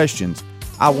leaked the questions.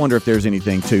 I wonder if there's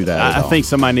anything to that. I think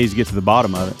somebody needs to get to the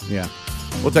bottom of it. Yeah.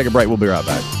 We'll take a break. We'll be right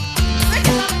back.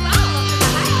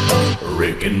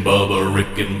 Rick and Bubba,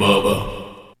 Rick and Bubba.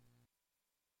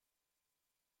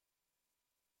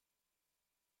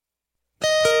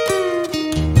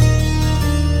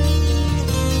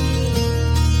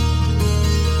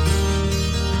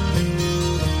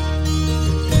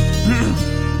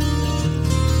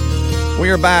 We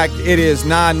are back. It is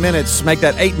 9 minutes. Make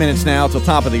that 8 minutes now till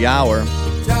top of the hour.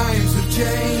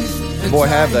 Boy,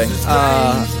 have they.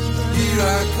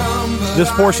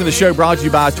 This portion of the show brought to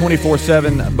you by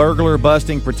 24/7 burglar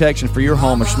busting protection for your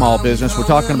home or small business. We're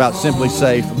talking about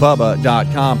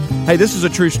simplysafebubba.com. Hey, this is a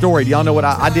true story. Do y'all know what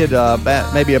I did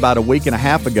maybe about a week and a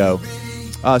half ago?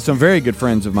 Some very good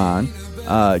friends of mine,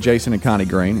 Jason and Connie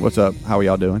Green. What's up? How are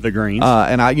y'all doing? The Greens.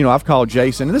 And I've called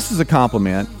Jason, and this is a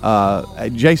compliment.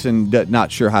 Jason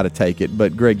not sure how to take it,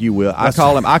 but Greg, you will. I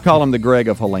call him the Greg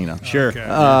of Helena. Sure.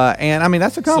 Okay. And I mean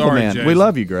that's a compliment. Sorry, We Jason.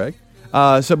 love you, Greg.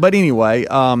 But anyway,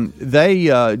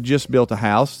 they just built a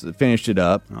house, finished it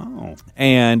up. Oh.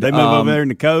 And They move over there in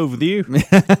the Cove with you?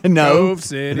 no, Cove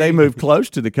City. they moved close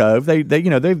to the Cove.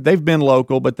 They've been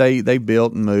local, but they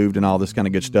built and moved and all this kind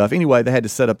of good stuff. Anyway, they had to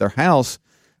set up their house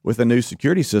with a new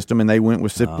security system, and they went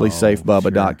with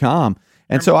simplysafebubba.com.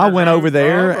 And so I went over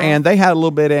there, and they had a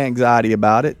little bit of anxiety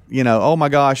about it. Oh my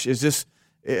gosh, this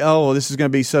is going to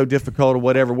be so difficult or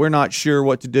whatever. We're not sure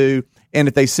what to do. And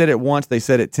if they said it once, they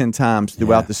said it 10 times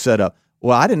throughout the setup.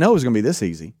 Well, I didn't know it was going to be this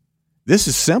easy. This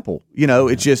is simple.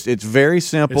 It's very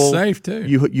simple. It's safe too.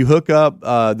 You hook up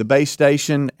the base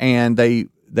station, and they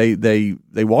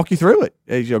walk you through it.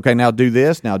 Okay, now do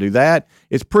this, now do that.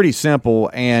 It's pretty simple,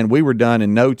 and we were done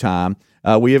in no time.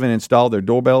 We even installed their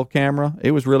doorbell camera.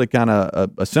 It was really kind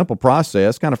of a simple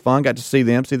process, kind of fun. Got to see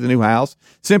them, see the new house.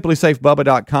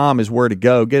 SimplySafeBubba.com is where to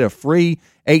go. Get a free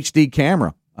HD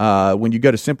camera when you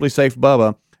go to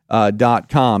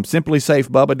SimplySafeBubba.com.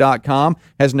 SimplySafeBubba.com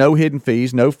has no hidden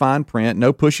fees, no fine print,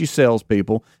 no pushy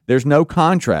salespeople. There's no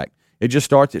contract. It just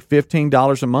starts at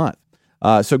 $15 a month.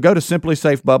 So go to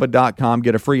SimplySafeBubba.com,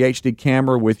 get a free HD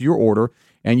camera with your order,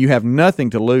 and you have nothing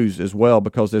to lose as well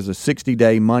because there's a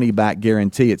 60-day money-back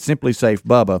guarantee at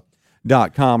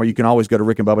SimplySafeBubba.com, or you can always go to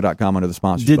rickandbubba.com under the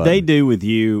sponsors Did button. they do with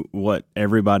you what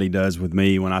everybody does with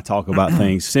me when I talk about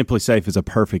things? Simply Safe is a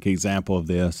perfect example of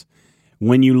this.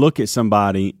 When you look at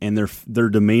somebody and their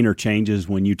demeanor changes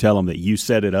when you tell them that you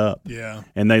set it up,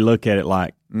 and they look at it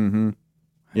like,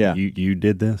 Yeah. you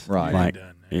did this? Right. Like,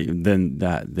 then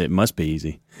it must be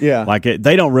easy. Yeah. Like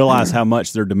they don't realize how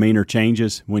much their demeanor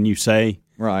changes when you say,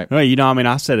 Right. well,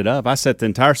 I set it up. I set the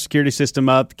entire security system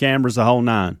up, the cameras, the whole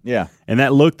nine. Yeah. And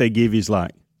that look they give you is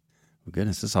like, well,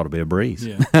 goodness, this ought to be a breeze.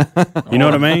 Yeah. You know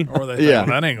what I mean? Or they think, Yeah.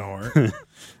 well, that ain't going to work.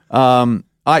 All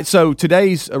right, so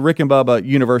today's Rick and Bubba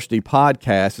University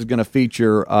podcast is going to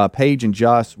feature Paige and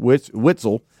Josh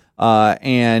Witzel,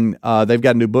 and they've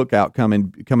got a new book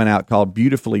coming out called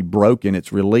Beautifully Broken.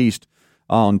 It's released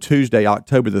on Tuesday,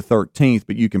 October the 13th,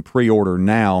 but you can pre-order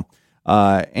now.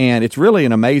 And it's really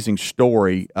an amazing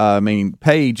story.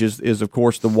 Paige is, of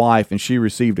course, the wife, and she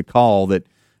received a call that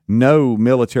no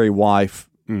military wife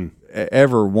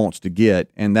ever wants to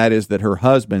get, and that is that her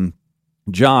husband,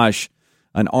 Josh,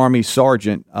 an Army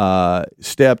sergeant,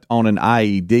 stepped on an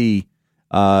IED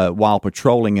while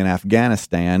patrolling in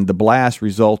Afghanistan. The blast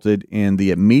resulted in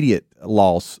the immediate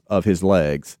loss of his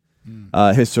legs.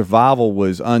 His survival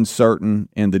was uncertain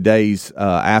in the days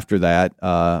after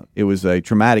that. It was a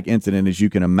traumatic incident, as you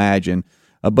can imagine.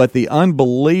 But the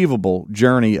unbelievable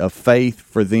journey of faith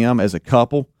for them as a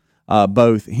couple,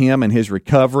 both him and his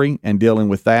recovery and dealing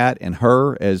with that, and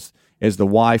her as the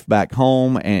wife back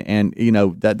home, and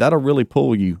that'll really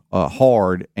pull you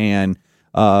hard, and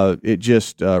it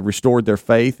just restored their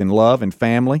faith and love and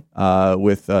family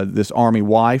with this Army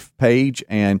wife, Paige,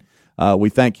 and we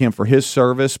thank him for his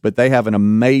service. But they have an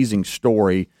amazing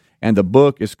story, and the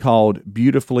book is called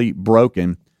Beautifully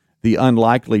Broken, The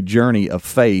Unlikely Journey of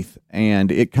Faith,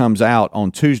 and it comes out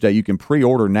on Tuesday. You can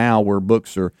pre-order now where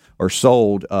books are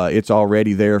sold. It's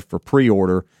already there for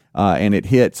pre-order. and it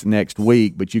hits next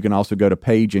week. But you can also go to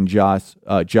Paige and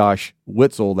Josh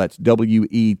Wetzel. That's WETZEL.com.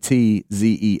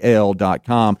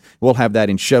 We'll have that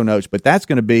in show notes. But that's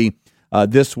going to be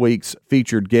this week's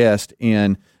featured guest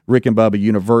in Rick and Bubba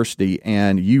University,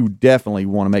 and you definitely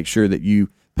want to make sure that you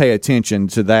pay attention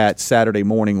to that Saturday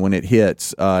morning when it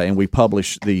hits, and we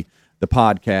publish the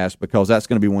podcast, because that's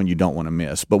going to be one you don't want to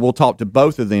miss. But we'll talk to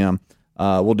both of them.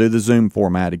 We'll do the Zoom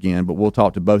format again, but we'll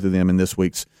talk to both of them in this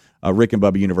week's Rick and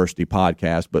Bubba University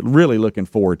podcast. But really looking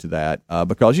forward to that,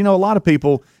 because, a lot of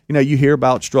people, you hear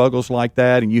about struggles like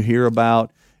that, and you hear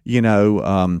about,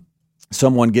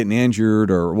 someone getting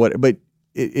injured or what, but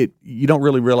you don't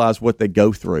really realize what they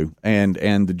go through and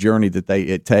the journey that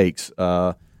it takes,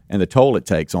 and the toll it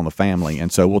takes on the family.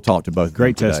 And so we'll talk to both.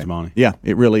 Great of them testimony. Today. Yeah,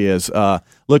 it really is.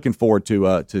 Looking forward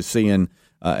to seeing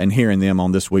and hearing them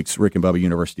on this week's Rick and Bubba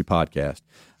University podcast.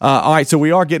 All right, so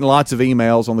we are getting lots of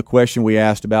emails on the question we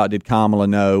asked about, did Kamala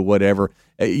know, whatever.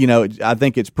 I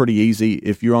think it's pretty easy.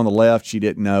 If you're on the left, she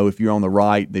didn't know. If you're on the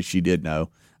right, that she did know.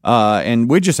 And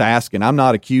we're just asking. I'm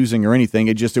not accusing or anything.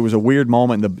 It was a weird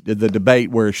moment in the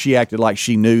debate where she acted like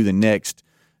she knew the next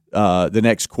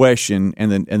question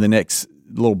and the next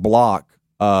little block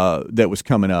that was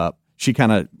coming up. She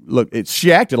kind of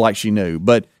she acted like she knew,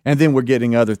 and then we're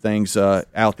getting other things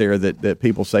out there that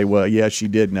people say, well, yeah, she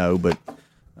did know, but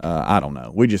I don't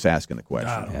know. We're just asking the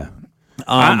question.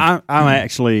 I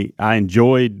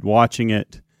enjoyed watching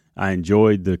it. I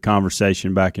enjoyed the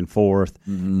conversation back and forth,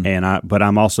 but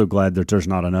I'm also glad that there's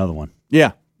not another one.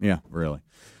 Yeah, really.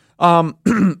 All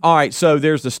right, so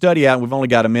there's the study out, and we've only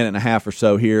got a minute and a half or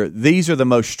so here. These are the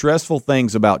most stressful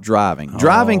things about driving.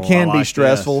 Driving can be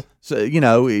stressful, so,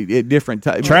 at different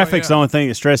times. Traffic's the only thing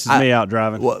that stresses me out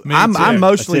driving. Well, I'm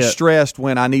mostly stressed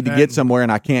when I need to get somewhere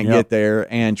and I can't get there,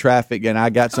 and traffic, and I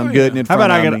got some good in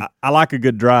front of me. I like a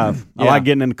good drive. I like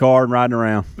getting in the car and riding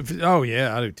around. Oh,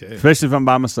 yeah, I do too. Especially if I'm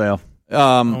by myself.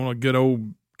 On a good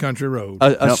old country road.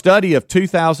 A study of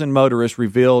 2,000 motorists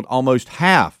revealed almost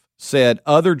half said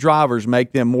other drivers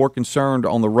make them more concerned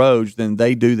on the roads than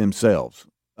they do themselves.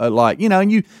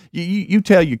 And you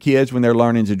tell your kids when they're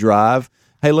learning to drive,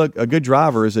 hey, look, a good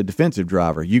driver is a defensive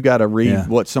driver. You got to read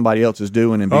what somebody else is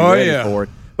doing and be ready for it.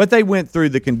 But they went through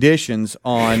the conditions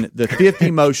on the 50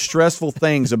 most stressful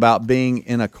things about being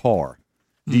in a car.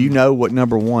 Do you know what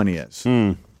number one is?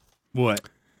 What?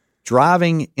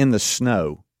 Driving in the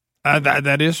snow.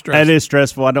 That is stressful. That is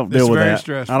stressful. I don't deal with that.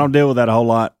 Stressful. I don't deal with that a whole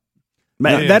lot.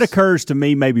 That occurs to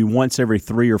me maybe once every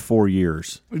 3 or 4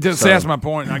 years. That's my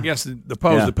point. I guess the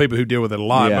opposed to people who deal with it a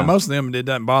lot, but most of them it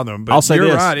doesn't bother them. But I'll say you're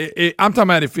this. right. I'm talking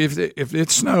about if it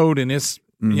snowed and it's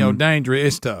dangerous,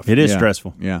 it's tough. It is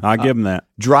stressful. Yeah, I give them that.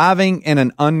 Driving in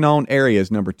an unknown area is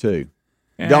number two.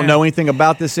 Don't know anything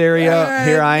about this area.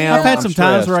 Here I am. I've had some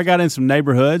times where I got in some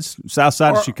neighborhoods south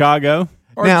side of Chicago.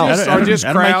 Or just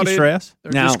crowded. Make you stress.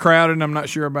 Just crowded and I'm not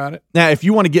sure about it. Now, if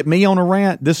you want to get me on a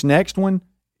rant, this next one,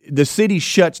 the city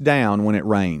shuts down when it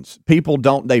rains. People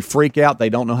they freak out. They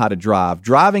don't know how to drive.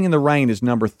 Driving in the rain is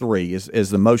number 3, is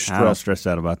the most stressful. I don't stress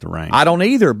out about the rain. I don't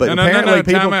either, but apparently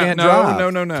people can't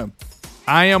drive. No.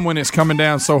 I am when it's coming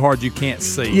down so hard you can't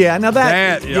see. Yeah, now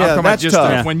that's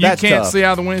tough. When you can't see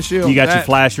out the windshield. You got your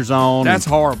flashers on. That's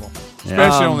horrible,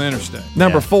 especially on the interstate.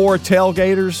 Number 4,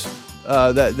 tailgaters.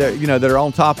 That are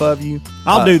on top of you.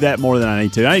 I'll do that more than I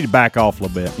need to. I need to back off a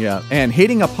little bit. Yeah, and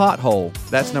hitting a pothole.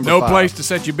 That's number 5. No place to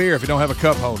set your beer if you don't have a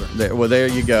cup holder. There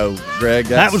you go, Greg.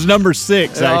 That was number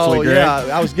 6, actually, Greg.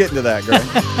 Yeah, I was getting to that, Greg.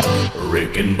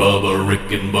 Rick and Bubba,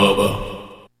 Rick and Bubba.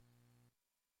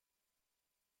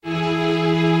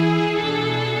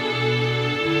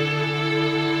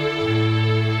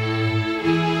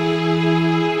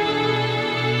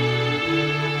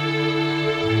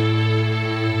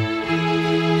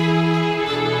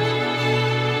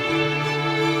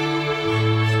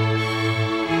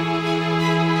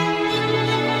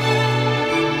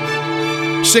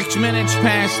 6 minutes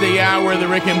past the hour of the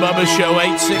Rick and Bubba Show.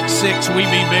 866 We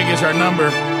Be Big is our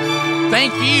number.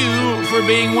 Thank you for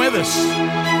being with us.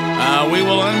 We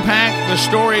will unpack the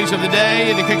stories of the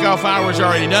day. The kickoff hour has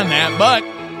already done that, but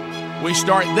we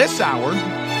start this hour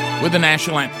with the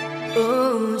national anthem.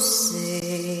 Oh,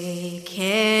 say,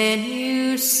 can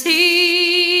you see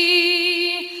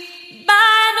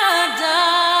by the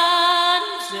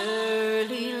dawn's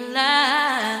early light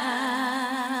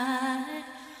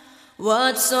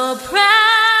what so proudly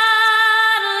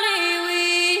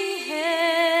we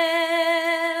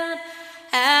hailed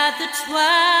at the twilight's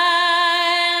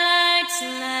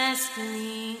last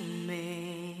gleaming,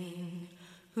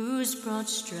 whose broad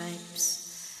stripes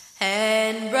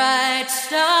and bright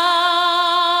stars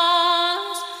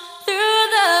through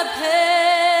the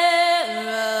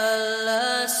perilous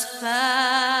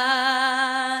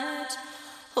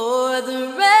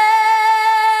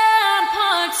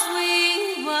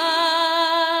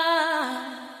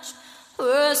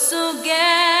so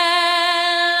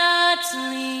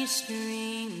gallantly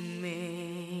streaming,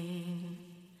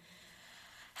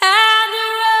 and the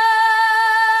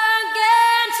rugged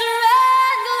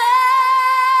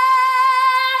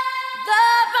glare, the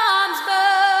bombs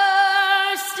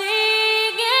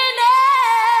bursting in air,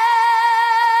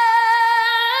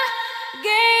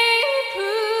 gave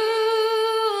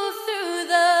proof through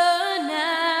the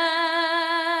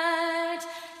night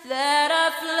that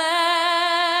our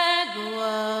flag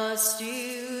was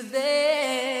still there.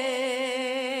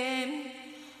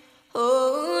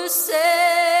 Oh,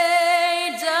 say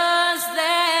does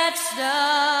that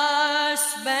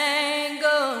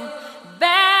star-spangled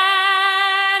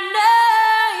banner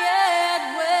yet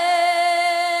wave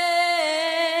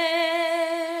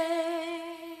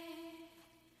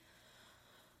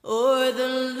o'er the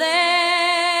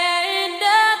land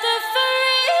of the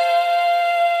free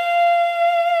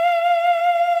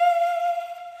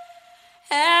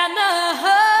and the home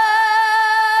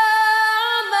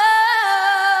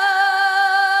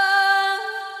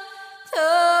of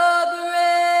the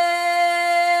brave.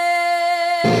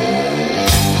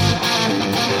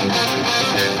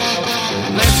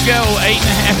 Let's go.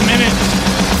 8.5 minutes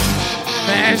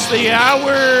past the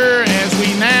hour as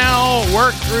we now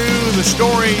work through the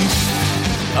stories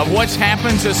of what's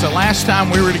happened since the last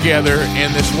time we were together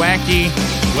in this wacky,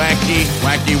 wacky,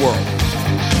 wacky world.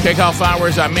 Kickoff hour,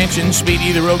 as I mentioned,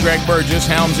 Speedy the Real Greg Burgess,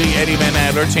 Helmsy, Eddie Van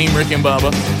Adler, Team Rick and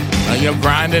Bubba.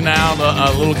 Grinding out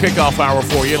a little kickoff hour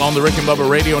for you on the Rick and Bubba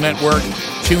Radio Network.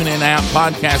 Tune in out,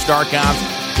 podcast archives,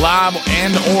 live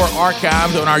and or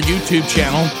archives on our YouTube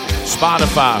channel,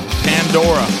 Spotify,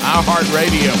 Pandora,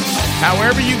 iHeartRadio.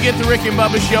 However you get the Rick and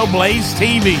Bubba Show, Blaze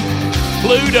TV,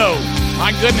 Pluto.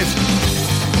 My goodness.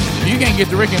 If you can't get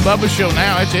the Rick and Bubba Show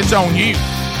now, it's on you.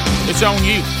 It's on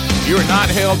you. You are not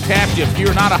held captive. You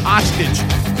are not a hostage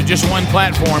to just one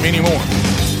platform anymore.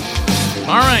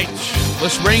 All right.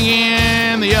 Let's bring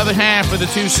in the other half of the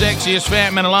two sexiest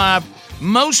fat men alive.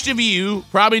 Most of you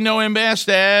probably know him best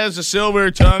as the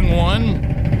silver-tongued one,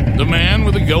 the man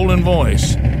with a golden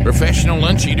voice, professional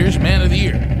lunch eaters, man of the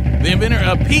year, the inventor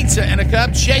of pizza and a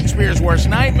cup, Shakespeare's worst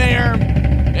nightmare,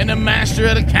 and the master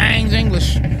of the King's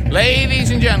English.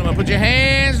 Ladies and gentlemen, put your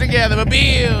hands together for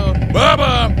Bill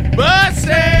Bubba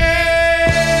Bussey!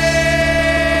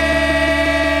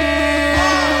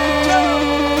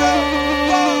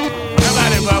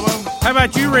 How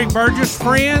about you, Rick Burgess?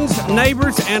 Friends,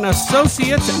 neighbors, and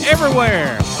associates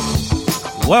everywhere.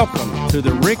 Welcome to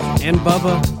the Rick and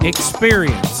Bubba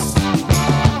Experience.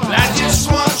 I just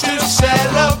want to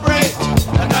celebrate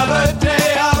another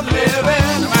day of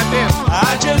living. How about this?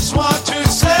 I just want to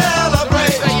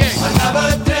celebrate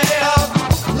another day of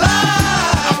life.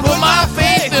 I put my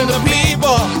faith in the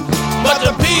people, but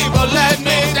the people let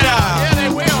me down. Yeah,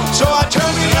 they will. So I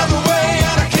turn the other way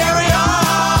and I carry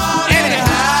on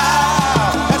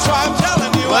anyhow. That's why I'm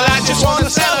telling you, well, I just want to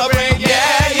celebrate,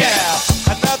 yeah.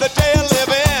 Another day of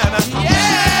living,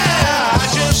 yeah. I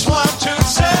just want to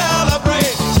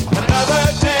celebrate another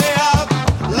day of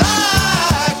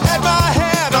life. Had my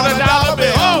hand on a dollar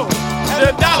bill, and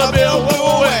the dollar bill blew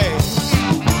away.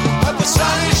 But the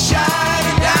sun is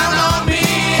shining down on me,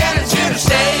 and it's here to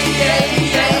stay.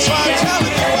 That's why I'm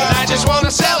telling you, I just want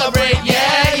to celebrate,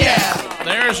 yeah.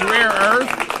 There's Rare Earth.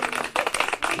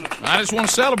 I just want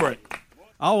to celebrate.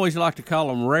 I always like to call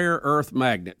them rare earth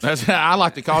magnets. I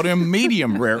like to call them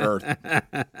medium rare earth.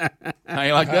 How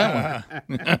you like that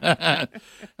one?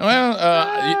 Well,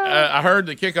 I heard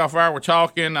the kickoff hour. We're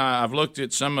talking. I've looked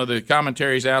at some of the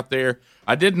commentaries out there.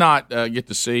 I did not get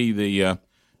to see the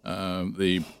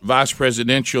vice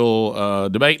presidential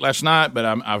debate last night, but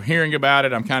I'm hearing about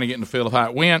it. I'm kind of getting the feel of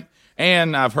how it went,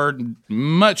 and I've heard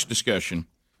much discussion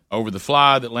over the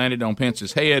fly that landed on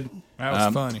Pence's head. That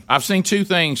was funny. I've seen two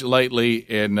things lately,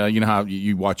 and you know how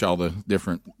you watch all the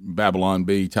different Babylon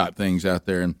Bee type things out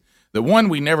there. And the one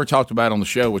we never talked about on the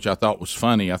show, which I thought was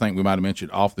funny, I think we might have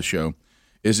mentioned off the show,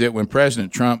 is that when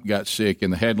President Trump got sick, in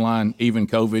the headline, "Even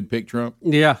COVID picked Trump."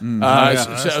 Yeah.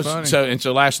 That's funny.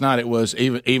 So last night it was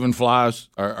even flies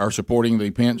are supporting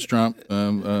the Pence Trump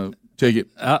ticket.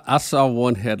 I saw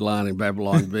one headline in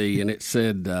Babylon Bee, and it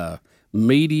said,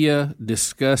 media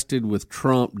disgusted with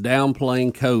Trump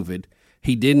downplaying COVID.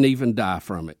 He didn't even die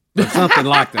from it. Or something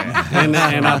like that. And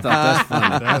I thought that's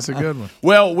funny. That's a good one.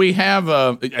 Well, we have,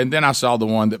 and then I saw the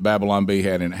one that Babylon Bee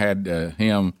had, and it had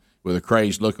him with a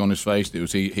crazed look on his face. It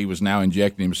was he was now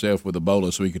injecting himself with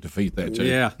Ebola so he could defeat that too.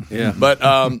 Yeah.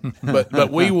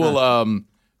 But we will.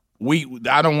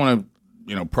 I don't want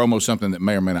to promo something that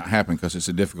may or may not happen because it's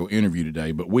a difficult interview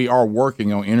today. But we are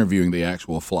working on interviewing the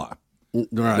actual fly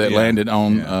that landed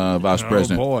on Vice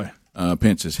President. Oh boy.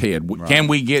 Pence's head. Can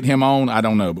we get him on? I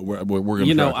don't know, but we're going to.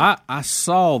 You know, I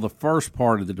saw the first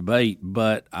part of the debate,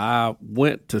 but I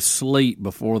went to sleep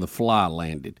before the fly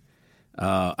landed.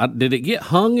 Did it get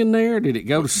hung in there? Did it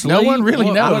go to sleep? No one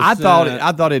really knows. I thought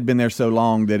it had been there so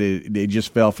long that it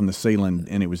just fell from the ceiling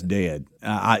and it was dead.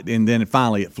 And then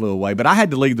finally it flew away. But I had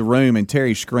to leave the room, and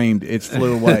Terry screamed, "It's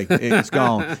flew away! It's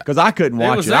gone!" Because I couldn't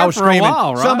watch it. I was screaming,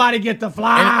 while, right? "Somebody get the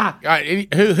fly!"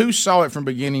 Who saw it from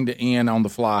beginning to end on the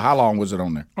fly? How long was it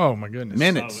on there? Oh my goodness,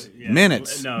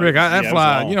 minutes. No, Rick, that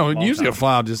fly. Usually a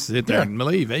fly will just sit there and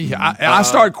leave. I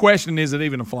started questioning, is it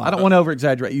even a fly? I don't want to over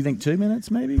exaggerate. You think 2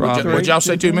 minutes, maybe? Would y'all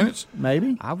say 2 minutes?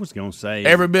 Maybe. I was going to say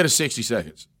every bit of 60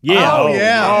 seconds. Yeah. Oh,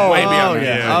 yeah. Way beyond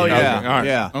that. Oh, yeah. Okay. All right.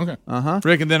 Yeah. Okay.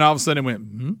 Rick, and then all of a sudden it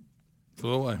went,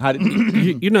 flew away. How did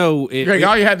Greg,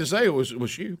 all you had to say was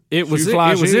you. It was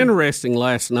interesting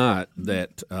last night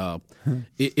that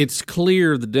it's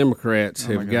clear the Democrats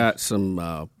have got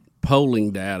some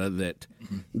polling data that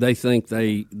they think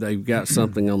they've got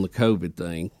something on the COVID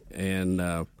thing,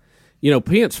 and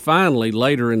Pence finally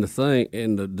later in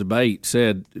the debate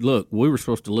said, "Look, we were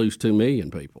supposed to lose 2 million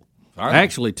people,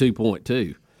 actually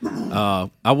 2.2."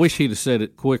 I wish he'd have said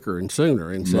it quicker and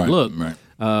sooner and said, "Look,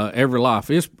 every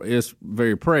life is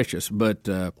very precious." But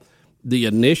the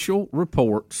initial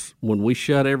reports when we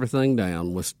shut everything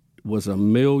down was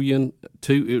 1 million.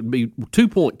 It would be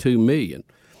 2.2 million.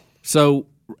 So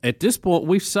at this point,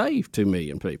 we've saved 2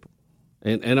 million people,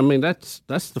 and I mean that's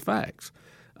the facts.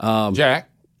 Jack.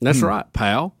 That's right,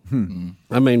 pal.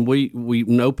 I mean, we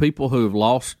know people who have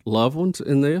lost loved ones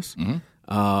in this.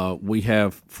 We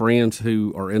have friends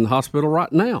who are in the hospital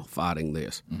right now fighting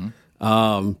this.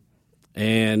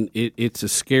 And it's a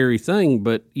scary thing.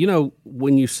 But,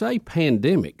 when you say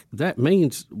pandemic, that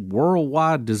means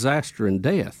worldwide disaster and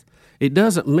death. It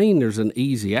doesn't mean there's an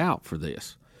easy out for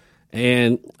this.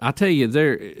 And I tell you,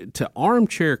 to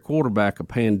armchair quarterback a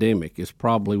pandemic is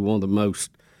probably one of the most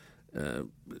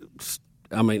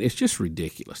it's just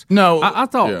ridiculous. No, I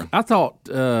thought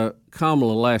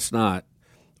Kamala last night,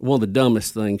 one of the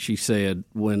dumbest things she said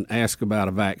when asked about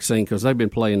a vaccine, because they've been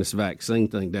playing this vaccine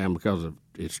thing down because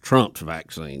it's Trump's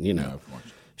vaccine.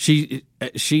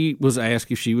 She was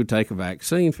asked if she would take a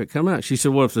vaccine if it come out. She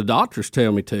said, "Well, if the doctors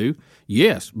tell me to,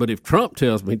 yes, but if Trump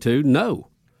tells me to, no."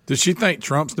 Does she think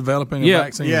Trump's developing a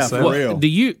vaccine? Yeah, for real. Do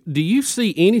you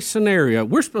see any scenario?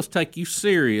 We're supposed to take you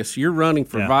serious. You're running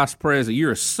for vice president.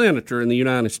 You're a senator in the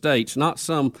United States, not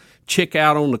some chick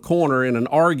out on the corner in an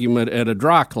argument at a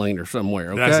dry cleaner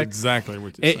somewhere. Okay? That's exactly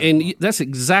what you're saying. And that's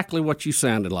exactly what you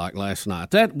sounded like last night.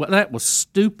 That was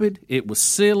stupid. It was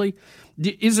silly.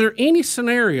 Is there any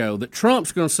scenario that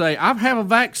Trump's going to say, "I have a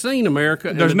vaccine, America"?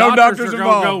 And there's the no doctors are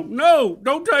involved. Go, "No,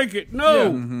 don't take it.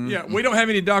 No." Yeah, we don't have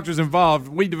any doctors involved.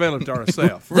 We developed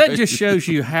ourselves. That just shows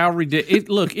you how ridiculous.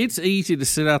 Look, it's easy to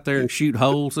sit out there and shoot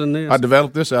holes in this. I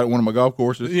developed this out at one of my golf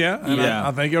courses.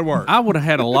 I think it'll work. I would have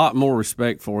had a lot more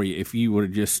respect for you if you would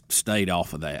have just stayed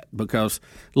off of that. Because,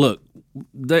 look,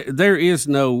 there is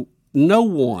no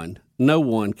one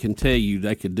can tell you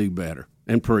they could do better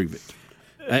and prove it.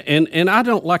 And I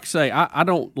don't like to say I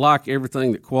don't like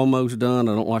everything that Cuomo's done.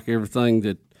 I don't like everything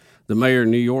that the mayor of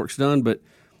New York's done. But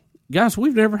guys,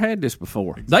 we've never had this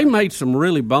before. They made some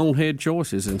really bonehead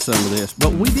choices in some of this,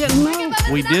 but we didn't know.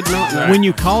 We did not know. When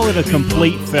you call it a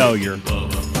complete failure,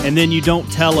 and then you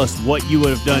don't tell us what you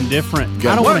would have done different,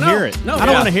 I don't want to hear it. I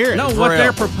don't want to hear it. No, what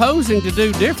they're proposing to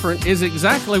do different is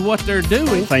exactly what they're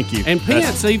doing. Thank you. And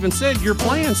Pence even said your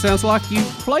plan sounds like you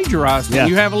plagiarized it.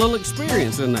 You have a little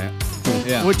experience in that.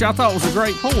 Yeah. Which I thought was a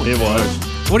great point. It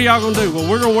was. What are y'all going to do? Well,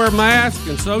 we're going to wear masks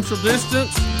and social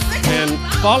distance and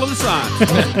follow the signs.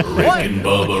 Rick and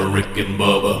Bubba, Rick and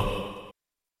Bubba.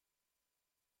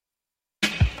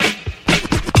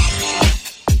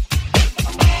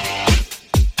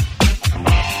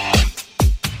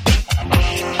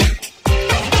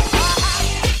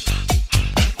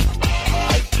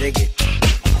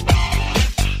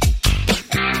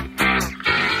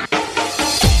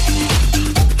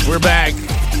 We're back.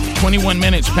 21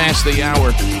 minutes past the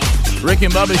hour. Rick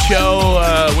and Bubba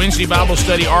Show Wednesday Bible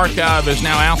Study Archive is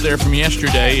now out there from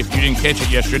yesterday. If you didn't catch it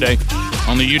yesterday,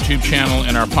 on the YouTube channel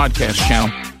and our podcast channel.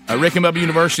 Rick and Bubba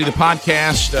University, the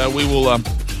podcast, we will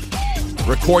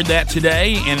record that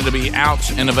today, and it'll be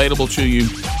out and available to you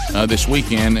this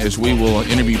weekend as we will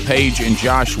interview Paige and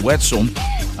Josh Wetzel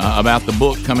about the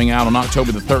book coming out on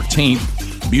October the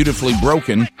 13th, Beautifully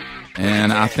Broken.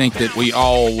 And I think that we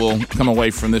all will come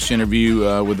away from this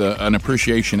interview with an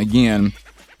appreciation, again,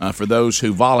 for those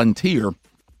who volunteer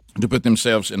to put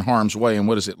themselves in harm's way. And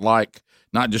what is it like,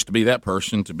 not just to be that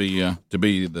person, to be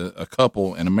a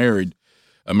couple and a married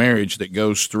a marriage that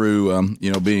goes through,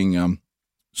 being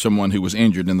someone who was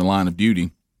injured in the line of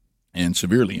duty and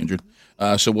severely injured.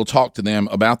 So we'll talk to them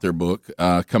about their book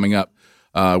coming up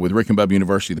with Rick and Bubba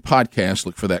University, the podcast.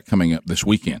 Look for that coming up this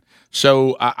weekend.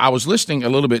 So I was listening a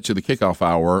little bit to the Kickoff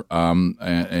Hour,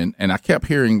 and I kept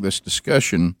hearing this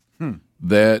discussion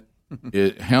that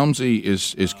Helmsy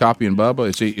is copying Bubba.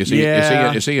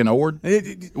 Is he an Ord?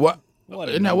 What?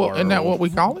 Isn't that what we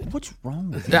call it? What's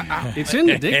wrong with you? It's in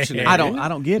the dictionary. I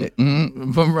don't get it.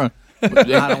 Mm-hmm. I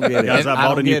don't get it. Guys, I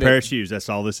bought a new pair of shoes. That's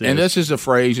all this is. And this is a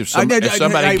phrase. If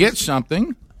somebody gets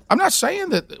something, I'm not saying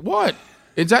that. What?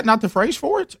 Is that not the phrase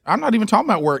for it? I'm not even talking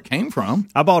about where it came from.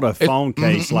 I bought a phone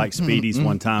case like Speedy's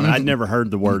one time. I'd never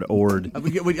heard the word "ord."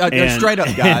 Straight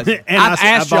up, guys. I've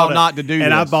asked y'all not to do this.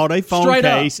 And I bought a phone Straight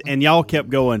case, and y'all kept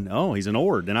going, "Oh, he's an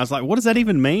ord," and I was like, "What does that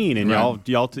even mean?" And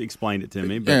y'all explained it to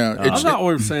me. But, I thought we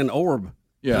were saying orb.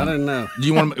 Yeah, I didn't know. Do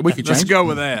you want? We could change. Let's go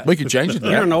with that. We could change it. To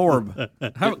You're that. an orb.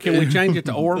 How can we change it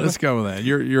to orb? Let's go with that.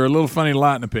 You're a little funny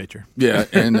light in the picture. Yeah,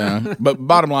 and but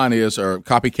bottom line is, or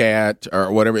copycat,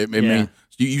 or whatever it means.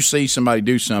 You see somebody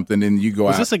do something, and you go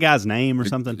out. Is this a guy's name or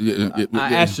something?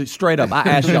 I asked you straight up. I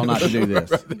asked y'all not to do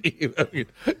this.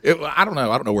 I don't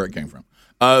know. I don't know where it came from.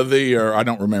 I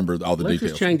don't remember all the Let's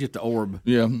details. just change it to orb.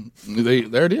 Yeah,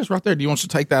 there it is, right there. Do you want us to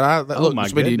take that out? Oh, my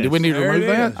Speedy, goodness. do we need to There remove it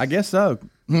that? is. I guess so.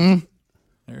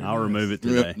 I'll remove it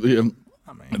today.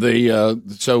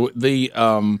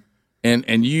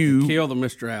 And you Kill the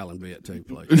Mr. Allen bit too,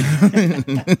 please. This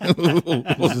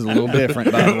is a little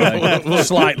different, by the way.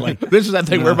 Slightly. This is that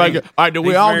thing where everybody go, all right, do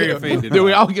we all get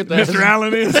that? Mr.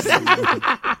 Allen is.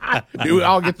 Do we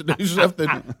all get to do stuff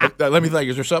that let me think,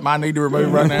 is there something I need to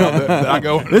remove right now that I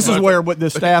go? This is where the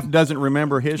staff doesn't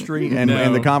remember history and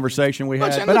the conversation we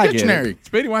What's had. in But the I get dictionary? it.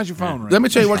 Speedy, why's your phone ring? Let me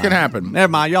tell you what can happen. Never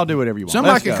mind. Y'all do whatever you want.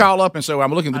 Somebody Let's can go. call up and say,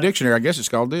 I'm looking at the dictionary. I guess it's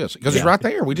called this. Because it's right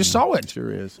there. We just saw it.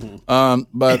 Sure is.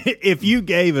 But If you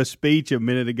gave a speech a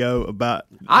minute ago about,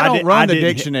 I don't run the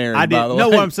didn't- dictionary, I by didn't. the No,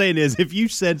 way. what I'm saying is, if you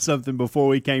said something before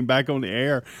we came back on the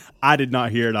air, I did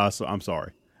not hear it. I'm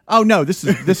sorry. Oh no, this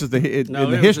is the in No,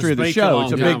 the it was history a of the speech show. a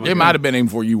It's a long big. time it might have been even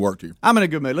before you worked here. I'm in a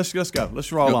good mood. Let's go.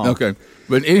 Let's roll on. Okay.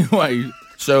 But anyway,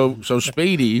 so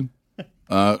Speedy,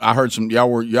 I heard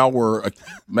y'all were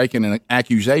making an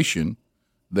accusation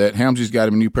that Helmsy's got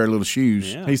him a new pair of little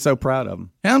shoes. Yeah. He's so proud of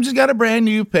him. Helmsy's got a brand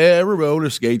new pair of roller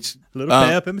skates. Little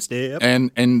pep in my step.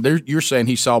 And you're saying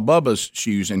he saw Bubba's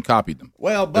shoes and copied them.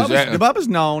 Well, Bubba's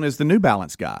known as the New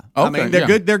Balance guy. I Okay, mean, they're yeah.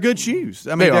 good. They're good shoes.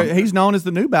 I mean, They are. he's known as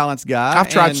the New Balance guy. I've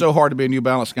tried and- so hard to be a New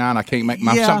Balance guy, and I can't make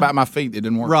something about my feet that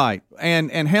didn't work. Right, and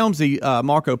Helmsy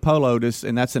Marco Polo'd us,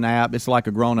 and that's an app. It's like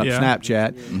a grown-up Yeah.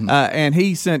 Snapchat, Mm-hmm. and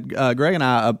he sent Greg and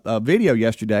I a video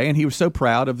yesterday, and he was so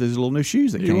proud of his little new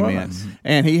shoes that came in,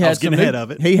 and he had was getting ahead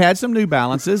of it. He had some New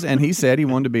Balances, and he said he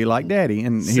wanted to be like Daddy,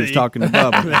 and he was See? talking to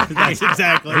Bubba. That's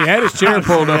exactly. He had his chair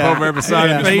pulled up over every side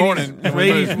of him this morning.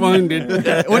 Speedy's wounded.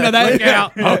 Well, no, that- Look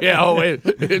out. Oh yeah. Oh,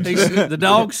 The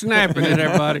dog's snapping at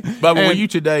everybody. Bubba, will you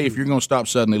today, if you're going to stop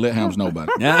suddenly, let Helms know about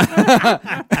it?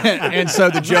 and so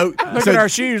the joke. Look at our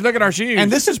shoes. Look at our shoes.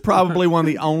 And this is probably one of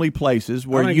the only places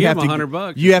where gonna you give have him to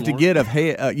 $100 you have this to get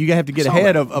ahead. You have to get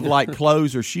ahead of like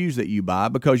clothes or shoes that you buy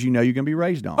because you know you're going to be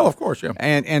raised on. Oh, of course, yeah.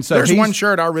 And so There's he's- one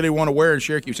shirt I really want to wear, and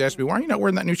Sherry keeps asking me, "Why are you not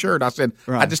wearing that new shirt?" I said,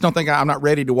 Right. "I just don't think I'm not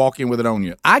ready to walk in with it on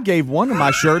yet." I gave one of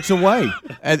my shirts away,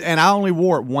 and I only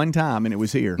wore it one time, and it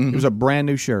was here. It was a brand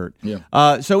new shirt.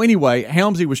 Yeah. So anyway,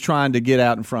 Helmsy was trying to get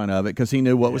out in front of it because he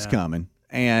knew what was coming.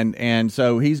 And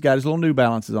so he's got his little New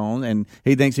Balances on, and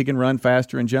he thinks he can run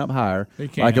faster and jump higher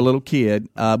like a little kid.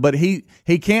 But he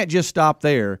can't just stop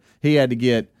there. He had to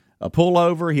get a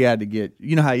pullover. He had to get,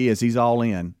 you know how he is. He's all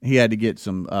in. He had to get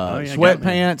some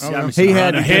sweatpants. He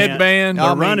had a to headband, I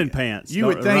mean, running pants. You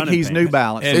would think he's New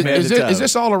Balance. Is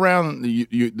this all around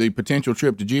the potential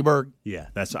trip to G-Burg? Yeah,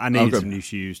 I need some new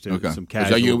shoes too. Okay. Some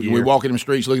casual So gear. we walking the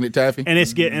streets looking at taffy, and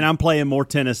and I'm playing more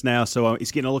tennis now, so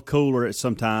it's getting a little cooler at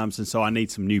sometimes, and so I need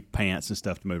some new pants and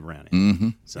stuff to move around in. Mm-hmm.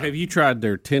 So. Have you tried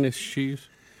their tennis shoes?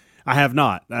 I have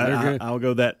not. They're good. I'll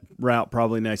go that route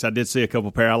probably next. I did see a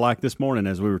couple pair I liked this morning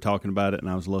as we were talking about it, and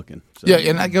I was looking. So. Yeah,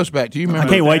 and that goes back. Do you remember?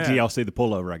 I can't wait till y'all see the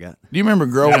pullover I got. Do you remember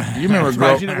growing? Do you remember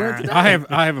growing?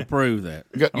 I have approved that.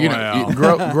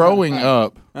 Growing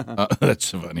up,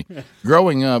 that's funny.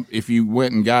 Growing up, if you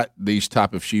went and got these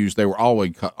type of shoes, they were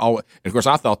always. Of course,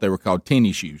 I thought they were called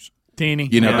tennis shoes. Teeny.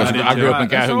 You know, because I grew up in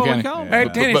Calhoun County. Hey,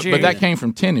 tennis But that shoes. came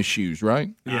from tennis shoes, right?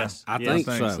 Yes, I think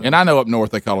so. And I know up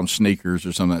north they call them sneakers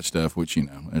or some of that stuff, which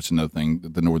that's another thing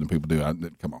that the northern people do.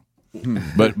 Come on,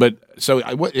 but so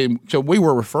we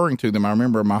were referring to them. I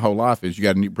remember my whole life is you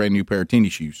got a brand new pair of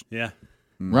tennis shoes. Yeah.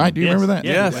 right? Do you remember that?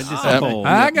 Yes.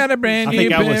 I got a brand new I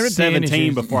think I pair was of tennis 17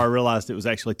 shoes. before I realized it was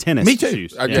actually tennis Me too.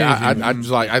 shoes. I was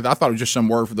like, I thought it was just some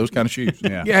word for those kind of shoes.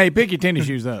 Yeah, hey, pick your tennis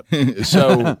shoes up.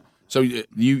 So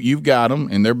you've got them,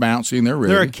 and they're bouncy and they're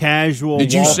ready. They're a casual.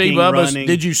 Did you see walking, Bubba's? running.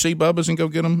 Did you see Bubba's and go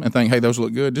get them and think, hey, those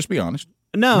look good? Just be honest.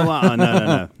 No,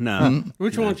 no. Mm-hmm.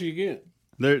 Which ones did you get?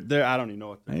 They're. I don't even know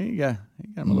what. There you go.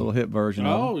 You got him a little hip version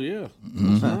of Oh them. yeah,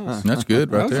 Mm-hmm. That's good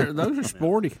right there. Those are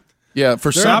sporty. Yeah,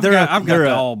 for some. I've got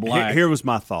the all black. Here was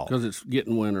my thought. Because it's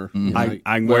getting winter. Mm-hmm.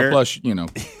 I can Well, wear it. plus,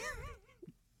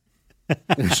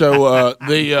 So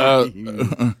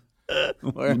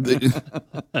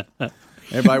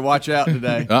Everybody, watch out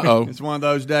today. Uh-oh. It's one of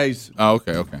those days. Oh,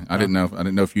 okay. I didn't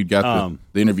know if you'd got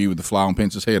the interview with the fly on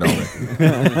Pence's head already.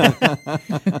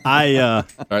 All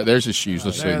right, there's his shoes.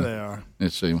 Let's see. There they are.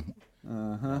 Let's see.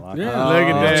 Yeah, look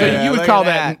at that. So you would look call at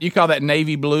that you call that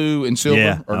navy blue and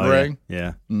silver or gray?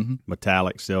 Yeah.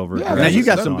 Metallic silver. Yeah, Now you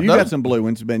got Those- some. You got some blue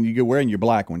ones, but you're wearing your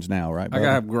black ones now, right? I Bubba?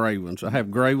 have gray ones. I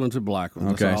have gray ones and black ones.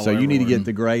 That's Okay, all so I you need to ever get wear.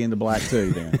 the gray and the black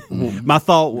too. Then My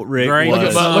thought, Rick, Gray Look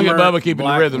was at Summer, Bubba keeping the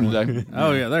black rhythm one. today.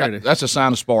 Oh yeah, there it is. That's a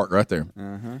sign of spark right there.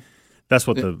 that's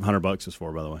what the $100 is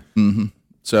for, by the way.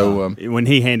 So When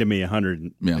he handed me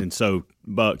 $100 Yeah. and so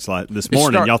bucks, like this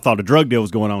morning, start- y'all thought a drug deal was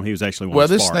going on. He was actually well,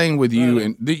 this Spark. thing with you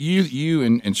and you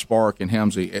and Spark and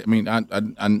Helmsy. I mean, I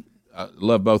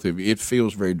love both of you. It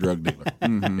feels very drug dealer.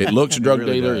 It looks drug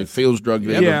really dealer. does. It feels drug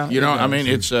dealer. Yeah, you know, it I mean,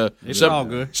 it's all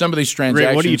good. Some of these transactions.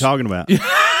 Rick, what are you talking about?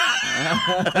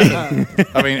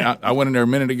 I mean, I went in there a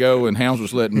minute ago, and Helms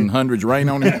was letting hundreds rain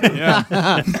on him. Yeah.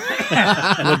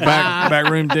 Little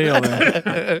backroom deal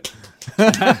there.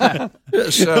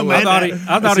 So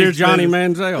I thought he was Johnny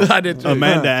Manziel. I did too.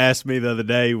 Amanda asked me the other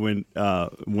day when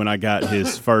I got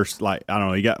his first, like, I don't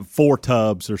know, he got 4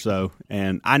 tubs or so,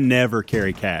 and I never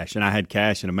carry cash, and I had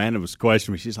cash, and Amanda was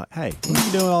questioning me. She's like, "Hey, what are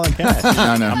you doing with all that cash?"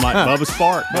 I know. I'm like, "Bubba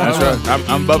Spark." That's right.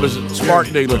 I'm Bubba's Spark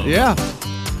dealer. yeah,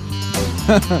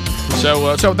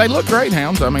 So they look great,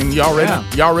 Helms. I mean, y'all ready?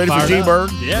 Y'all ready for Fired G up.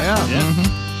 Bird? Yeah. A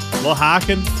little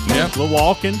hiking, Yeah. a little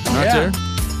walking. Right there.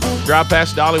 Drive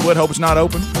past Dollywood. Hope it's not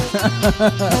open.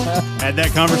 Had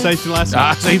that conversation last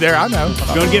night. See there. I know.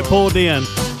 Going to get pulled in.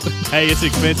 Hey, it's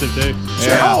expensive, too.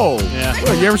 Sure. Oh. Yeah.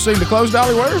 Well, you ever seen the closed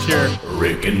Dollywood? Sure.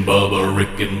 Rick and Bubba,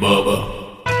 Rick and Bubba.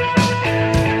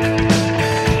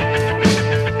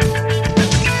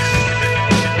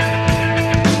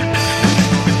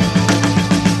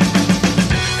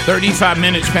 35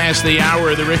 minutes past the hour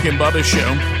of the Rick and Bubba Show.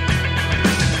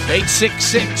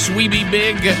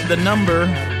 866-WE-BE-BIG, the number,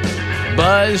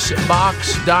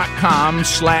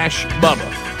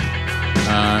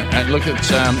 buzzbox.com/Bubba. Look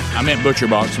at, I meant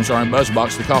ButcherBox. I'm sorry,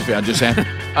 BuzzBox, the coffee I just had.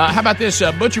 How about this?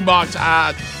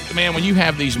 ButcherBox, man, when you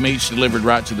have these meats delivered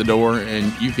right to the door,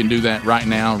 and you can do that right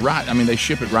now, right? I mean, they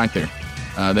ship it right there.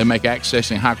 They make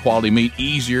accessing high-quality meat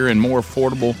easier and more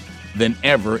affordable than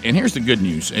ever. And here's the good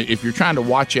news. If you're trying to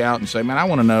watch out and say, man, I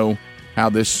want to know how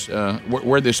this,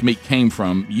 where this meat came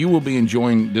from, you will be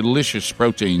enjoying delicious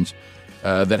proteins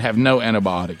that have no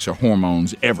antibiotics or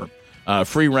hormones ever.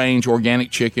 Free-range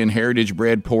organic chicken, heritage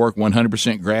bred pork,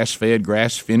 100% grass-fed,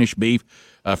 grass-finished beef,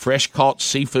 fresh-caught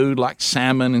seafood like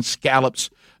salmon and scallops,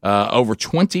 over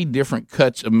 20 different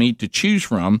cuts of meat to choose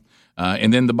from.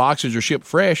 And then the boxes are shipped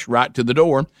fresh right to the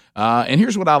door. And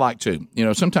here's what I like too. You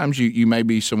know, sometimes you may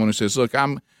be someone who says, "Look,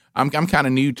 I'm kind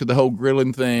of new to the whole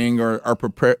grilling thing, or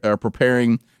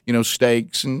preparing, you know,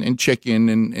 steaks and chicken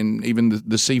and even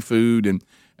the seafood and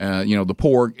you know, the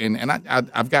pork. And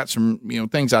I've got some, you know,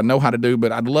 things I know how to do,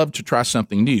 but I'd love to try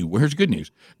something new." Well, here's the good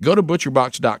news. Go to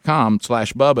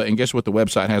butcherbox.com/Bubba, and guess what the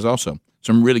website has also?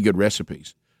 Some really good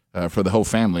recipes. For the whole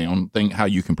family on how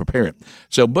you can prepare it.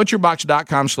 So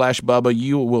butcherbox.com/Bubba,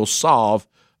 you will solve,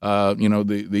 you know,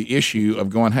 the issue of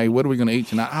going, hey, what are we going to eat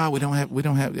tonight? We don't have, do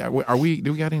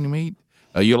we got any meat?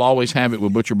 You'll always have it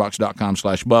with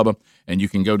butcherbox.com/Bubba, and you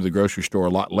can go to the grocery store a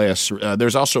lot less.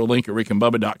 There's also a link at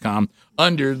rickandbubba.com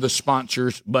under the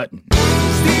sponsors button.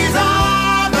 These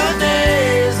are the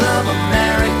days of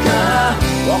America,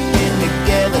 walking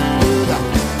together through the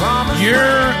promise.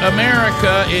 Your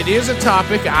America, it is a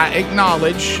topic I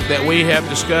acknowledge that we have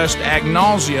discussed ad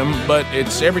nauseum, but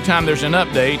it's every time there's an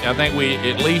update, I think we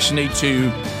at least need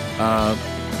to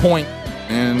point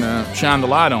and shine the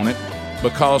light on it,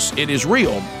 because it is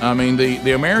real. I mean,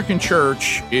 the American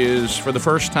church is, for the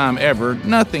first time ever,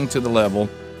 nothing to the level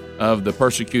of the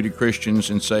persecuted Christians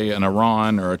in, say, an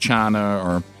Iran or a China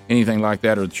or anything like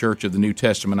that, or the Church of the New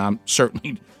Testament. I'm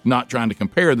certainly not trying to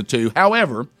compare the two.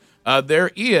 However,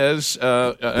 there is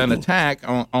an attack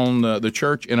on the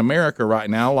church in America right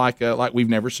now like we've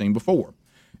never seen before.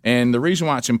 And the reason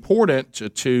why it's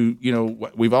important to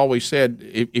what we've always said,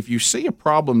 if you see a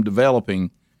problem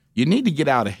developing, you need to get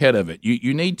out ahead of it.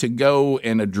 You need to go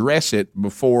and address it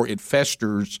before it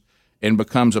festers and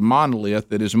becomes a monolith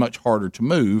that is much harder to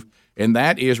move. And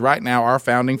that is right now our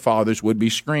founding fathers would be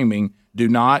screaming, do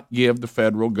not give the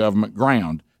federal government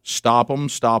ground. Stop them,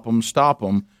 stop them, stop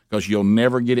them, because you'll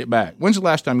never get it back. When's the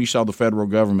last time you saw the federal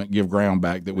government give ground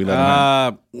back that we let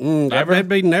them have? That'd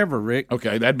be never, Rick.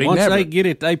 Okay, that'd be Once never. Once they get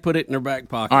it, they put it in their back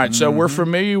pocket. All right, so we're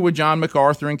familiar with John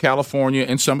MacArthur in California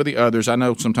and some of the others. I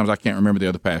know sometimes I can't remember the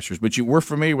other pastors, but we're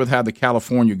familiar with how the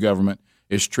California government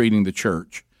is treating the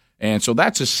church. And so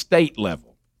that's a state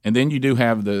level. And then you do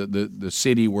have the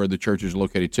city where the church is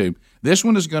located too. This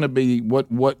one is going to be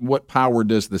what power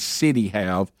does the city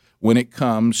have when it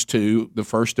comes to the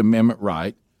First Amendment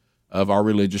right of our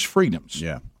religious freedoms.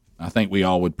 Yeah. I think we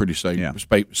all would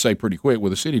say pretty quick, well,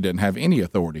 the city doesn't have any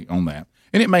authority on that.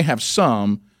 And it may have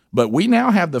some, but we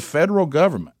now have the federal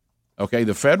government,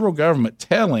 the federal government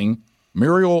telling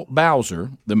Muriel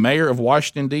Bowser, the mayor of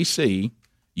Washington, D.C.,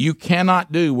 you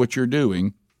cannot do what you're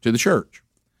doing to the church.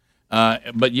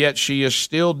 But yet she is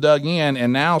still dug in,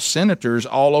 and now senators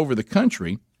all over the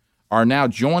country are now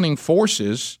joining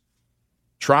forces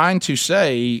trying to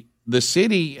say the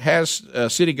city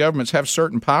governments have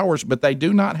certain powers, but they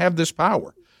do not have this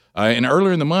power. And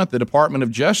earlier in the month, the Department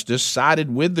of Justice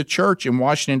sided with the church in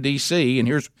Washington, D.C., and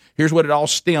here's what it all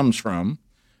stems from.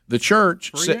 The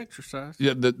church, free exercise.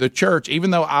 The church,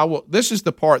 even though this is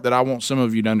the part that I want some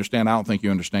of you to understand. I don't think you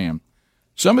understand.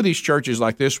 Some of these churches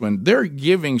like this one, they're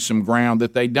giving some ground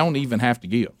that they don't even have to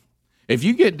give. If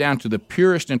you get down to the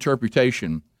purest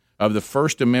interpretation of the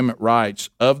First Amendment rights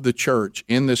of the church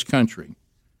in this country,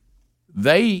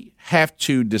 they have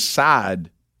to decide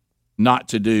not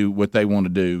to do what they want to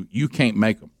do. You can't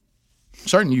make them.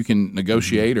 Certainly you can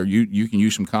negotiate or you can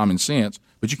use some common sense,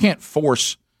 but you can't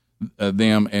force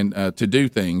them to do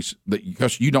things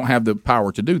because you don't have the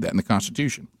power to do that in the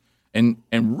Constitution. And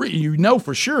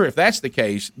for sure if that's the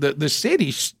case, the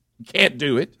cities can't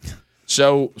do it.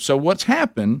 So what's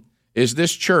happened is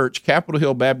this church, Capitol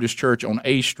Hill Baptist Church on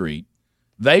A Street,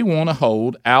 they want to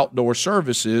hold outdoor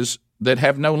services that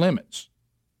have no limits.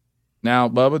 Now,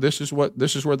 Bubba, this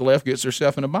is where the left gets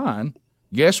themselves in a bind.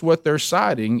 Guess what they're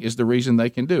citing is the reason they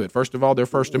can do it. First of all, their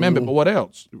First Amendment, but what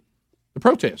else? The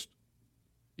protest.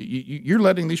 You're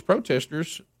letting these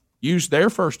protesters use their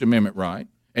First Amendment right,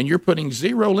 and you're putting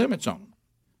zero limits on them.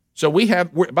 So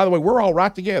by the way, we're all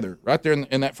right together, right there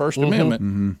in that First Amendment.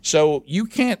 Mm-hmm. So you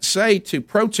can't say to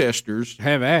protesters,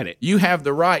 have at it. You have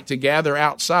the right to gather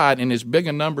outside in as big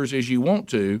a numbers as you want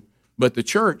to, but the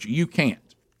church, you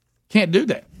can't. Can't do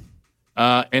that.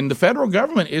 And the federal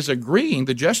government is agreeing,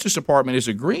 the Justice Department is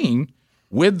agreeing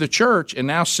with the church, and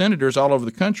now senators all over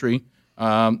the country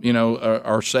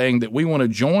are saying that we want to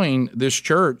join this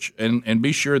church and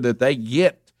be sure that they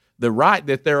get the right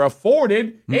that they're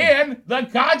afforded in the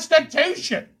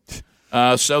Constitution.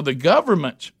 So the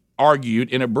government argued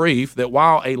in a brief that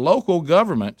while a local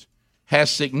government has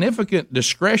significant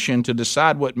discretion to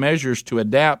decide what measures to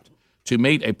adapt to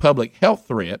meet a public health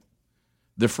threat,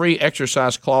 the free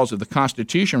exercise clause of the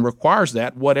Constitution requires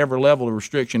that, whatever level of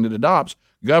restriction it adopts,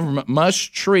 government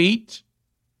must treat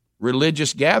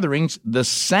religious gatherings the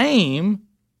same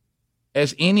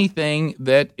as anything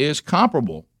that is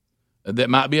comparable,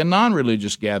 that might be a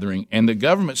non-religious gathering. And the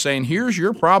government saying, here's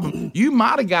your problem. You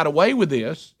might have got away with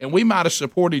this, and we might have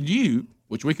supported you,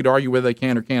 which we could argue whether they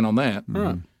can or can't on that.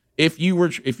 Right. If you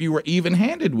were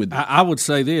even-handed with this. I would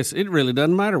say this: it really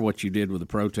doesn't matter what you did with the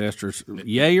protesters,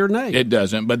 yay or nay. It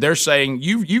doesn't, but they're saying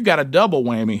you've got a double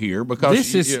whammy here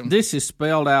because this is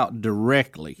spelled out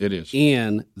directly. It is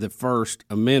in the First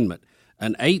Amendment.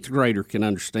 An eighth grader can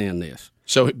understand this.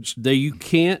 So you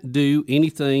can't do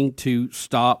anything to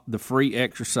stop the free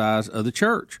exercise of the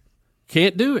church.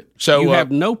 Can't do it. So you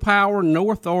have no power, no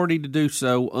authority to do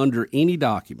so under any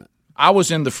document. I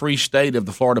was in the free state of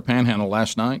the Florida Panhandle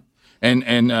last night,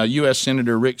 and U.S.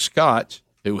 Senator Rick Scott,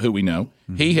 who we know,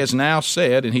 he has now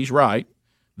said, and he's right,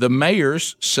 the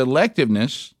mayor's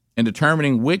selectiveness in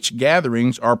determining which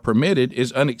gatherings are permitted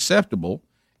is unacceptable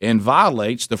and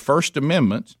violates the First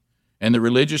Amendment and the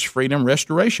Religious Freedom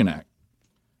Restoration Act.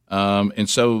 And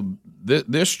so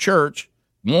this church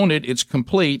wanted its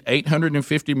complete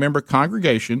 850-member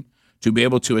congregation to be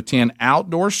able to attend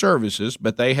outdoor services,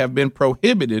 but they have been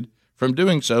prohibited from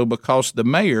doing so because the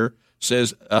mayor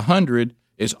says 100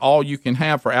 is all you can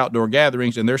have for outdoor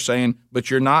gatherings, and they're saying,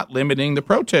 but you're not limiting the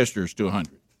protesters to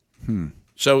 100.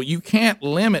 So you can't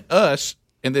limit us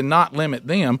and then not limit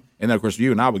them. And then, of course,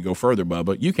 you and I would go further,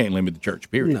 Bubba. You can't limit the church,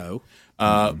 period. No.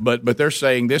 But they're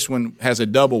saying this one has a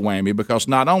double whammy because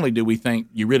not only do we think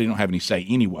you really don't have any say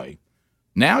anyway,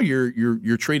 now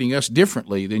you're treating us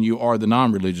differently than you are the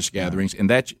non-religious gatherings, and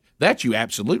that you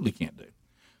absolutely can't do.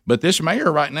 But this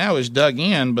mayor right now is dug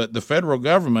in, but the federal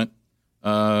government,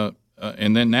 and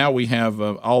then now we have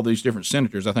all these different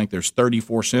senators. I think there's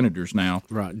 34 senators now,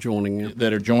 joining in,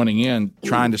 that are joining in,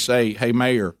 trying to say, "Hey,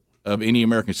 mayor of any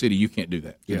American city, you can't do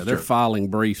that." Yeah, they're filing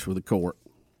briefs with the court.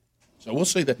 So we'll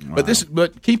see that. Wow.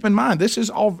 But keep in mind, this is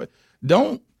all.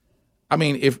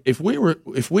 If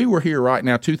we were here right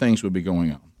now, two things would be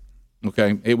going on.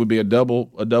 Okay, it would be a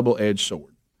double-edged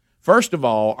sword. First of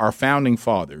all, our founding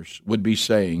fathers would be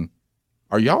saying,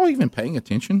 "Are y'all even paying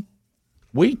attention?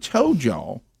 We told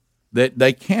y'all that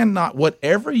they cannot,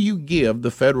 whatever you give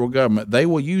the federal government, they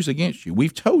will use against you.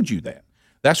 We've told you that.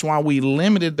 That's why we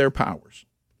limited their powers.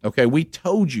 Okay, we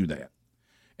told you that,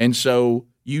 and so."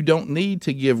 You don't need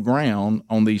to give ground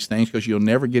on these things because you'll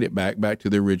never get it back to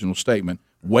the original statement.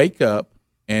 Wake up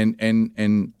and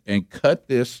cut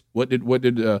this. What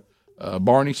did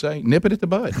Barney say? Nip it at the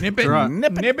bud. Nip it. Right.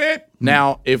 Nip it.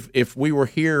 Now, if we were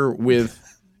here with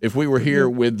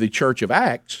the Church of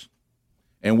Acts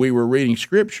and we were reading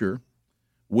Scripture,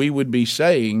 we would be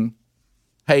saying,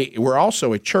 "Hey, we're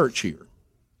also a church here,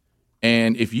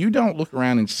 and if you don't look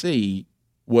around and see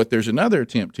what there's another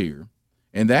attempt here."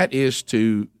 And that is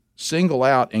to single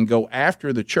out and go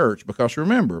after the church because,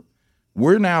 remember,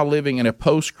 we're now living in a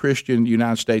post-Christian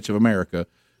United States of America.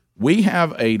 We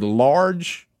have a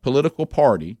large political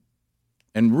party,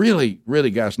 and really, really,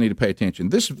 guys, need to pay attention.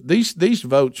 These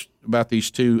votes about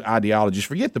these two ideologies,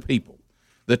 forget the people.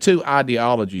 The two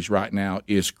ideologies right now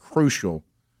is crucial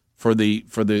for the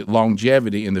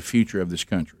longevity and the future of this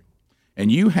country. And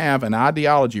you have an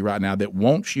ideology right now that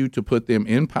wants you to put them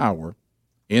in power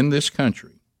in this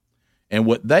country, and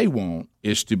what they want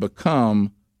is to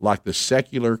become like the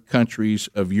secular countries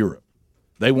of Europe.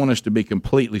 They want us to be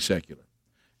completely secular,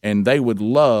 and they would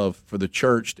love for the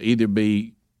church to either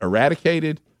be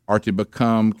eradicated or to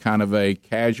become kind of a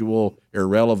casual,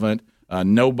 irrelevant,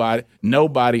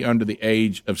 nobody under the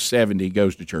age of 70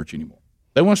 goes to church anymore.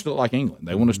 They want us to look like England.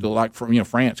 They want us to look like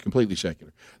France, completely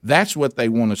secular. That's what they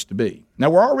want us to be. Now,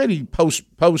 we're already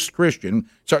post-Christian,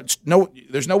 so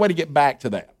there's no way to get back to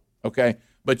that, okay?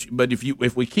 But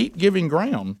if we keep giving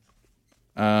ground,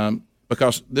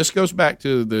 because this goes back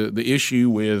to the issue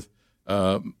with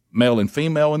male and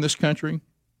female in this country,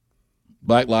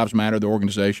 Black Lives Matter, the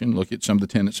organization, look at some of the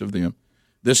tenets of them.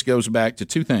 This goes back to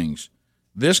two things.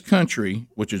 This country,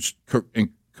 which is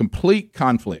in complete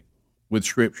conflict with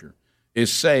Scripture, is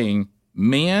saying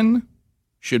men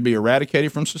should be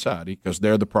eradicated from society because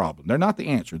they're the problem. They're not the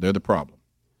answer. They're the problem.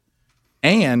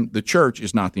 And the church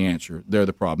is not the answer. They're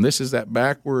the problem. This is that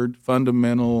backward,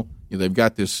 fundamental. They've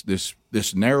got this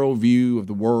narrow view of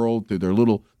the world through their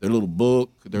little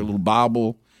book, their little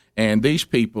Bible. And these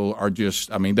people are just,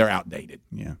 they're outdated.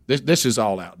 Yeah. This is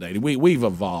all outdated. We've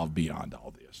evolved beyond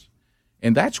all this.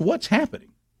 And that's what's happening.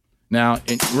 Now,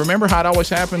 remember how it always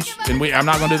happens? And I'm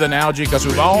not going to do the analogy because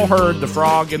we've all heard the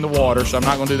frog in the water, so I'm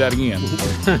not going to do that again.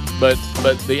 but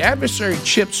the adversary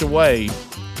chips away,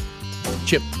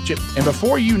 chip, and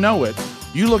before you know it,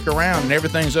 you look around and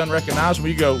everything's unrecognizable.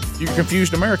 You go, "You're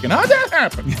confused American. How'd that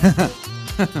happen?"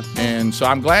 And so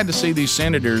I'm glad to see these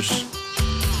senators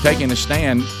taking a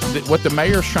stand. What the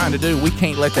mayor's trying to do, we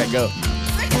can't let that go.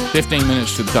 15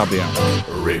 minutes to the top of the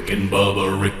hour. Rick and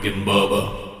Bubba, Rick and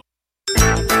Bubba.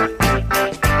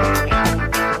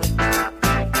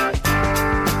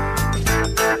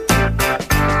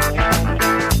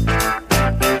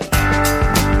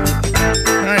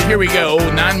 Here we go.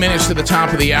 9 minutes to the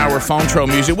top of the hour. Phone Tro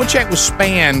music. We'll check with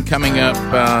Span coming up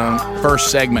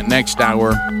first segment next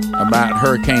hour about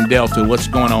Hurricane Delta. What's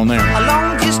going on there?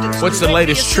 What's the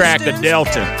latest track of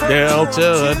Delta?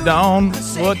 Delta Dawn.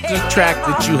 What's the track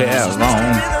that you have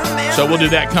on? So we'll do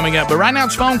that coming up. But right now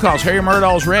it's phone calls. Harry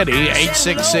Murdahl's ready.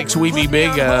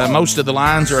 866-WE-BE-BIG. Most of the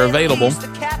lines are available,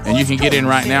 and you can get in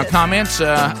right now. Comments.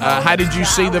 How did you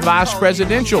see the vice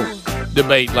presidential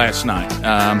debate last night?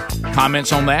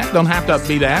 Comments on that. Don't have to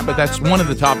be that, but that's one of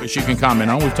the topics you can comment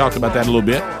on. We've talked about that a little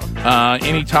bit.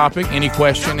 Any topic, any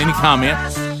question, any comment.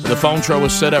 The phone show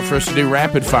was set up for us to do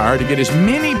rapid fire to get as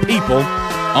many people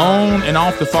on and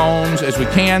off the phones as we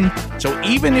can. So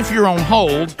even if you're on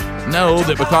hold, know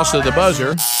that because of the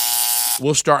buzzer,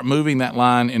 we'll start moving that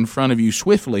line in front of you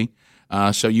swiftly,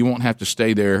 so you won't have to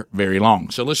stay there very long.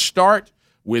 So let's start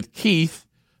with Keith.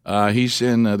 He's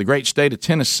in the great state of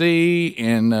Tennessee,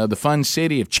 in the fun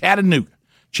city of Chattanooga,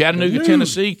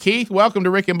 Tennessee. Keith, welcome to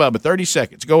Rick and Bubba. 30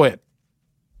 seconds. Go ahead.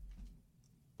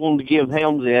 wanted to give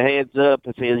Helmsy a heads up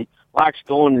if he likes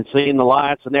going and seeing the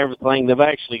lights and everything. They've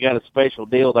actually got a special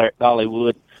deal there at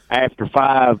Dollywood after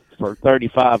 5 for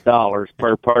 $35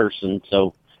 per person.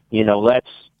 So,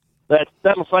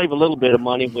 that'll save a little bit of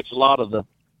money, which a lot of the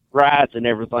rides and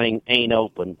everything ain't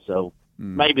open. So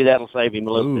maybe that'll save him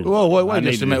a little bit. Whoa, wait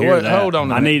just a minute. Hold on a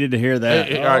minute. I needed to hear that.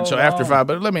 All right, so after 5,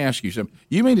 but let me ask you something.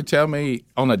 You mean to tell me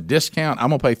on a discount I'm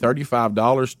going to pay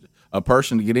 $35 a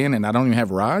person to get in and I don't even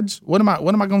have rides? What am I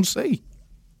going to see?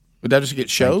 Would that just get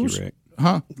shows? Thank you, Rick.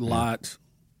 Huh? Lights.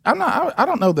 I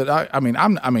don't know that I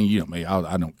mean, you know me,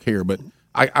 I don't care, but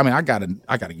I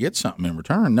gotta get something in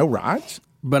return. No rides.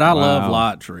 But I love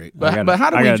lights, Rick. But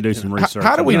how do we do some research?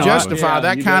 How do we justify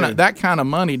that kind of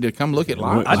money to come look at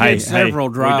lights? I did several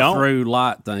drive-through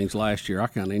light things last year. I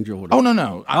kind of enjoyed it. Oh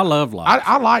no, I love lights.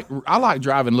 I like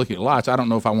driving and looking at lights. I don't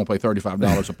know if I want to pay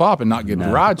 $35 a pop and not get to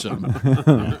ride something.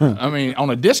 I mean, on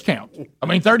a discount. I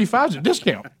mean, 35 is a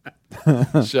discount.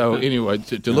 So anyway,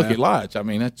 to look at lights, I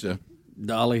mean that's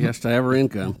Dolly has to have her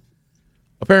income.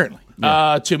 Apparently.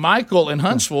 To Michael in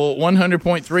Huntsville,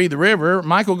 100.3 The River.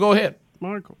 Michael, go ahead.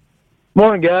 Michael.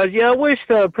 Morning, guys. Yeah, I wish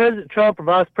President Trump or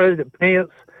Vice President Pence,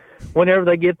 whenever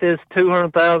they get this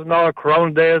 $200,000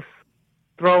 corona deaths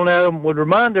thrown at them, would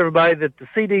remind everybody that the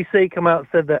CDC come out and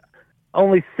said that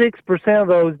only 6% of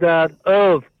those died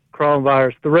of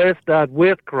coronavirus. The rest died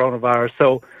with coronavirus.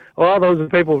 So a lot of those are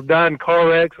people who died in car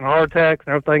wrecks and heart attacks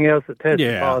and everything else that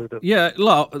tested positive. Yeah,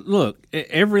 look,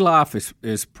 every life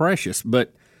is precious,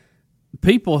 but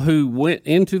people who went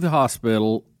into the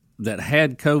hospital that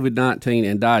had COVID-19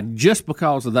 and died just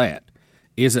because of that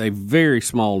is a very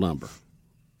small number.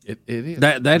 It is.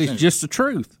 That is just the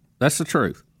truth. That's the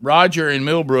truth. Roger in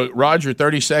Millbrook. Roger,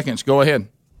 30 seconds. Go ahead.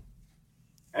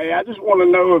 Hey, I just want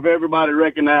to know if everybody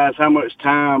recognized how much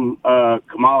time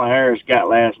Kamala Harris got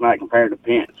last night compared to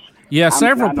Pence. Yeah,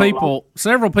 several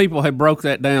people had broke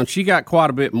that down. She got quite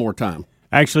a bit more time.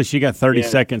 Actually, she got 30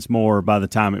 seconds more by the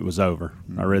time it was over.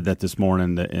 I read that this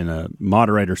morning. And a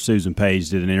moderator, Susan Page,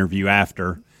 did an interview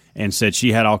after and said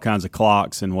she had all kinds of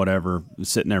clocks and whatever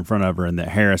sitting there in front of her, and that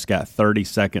Harris got 30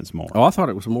 seconds more. Oh, I thought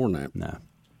it was more than that. No.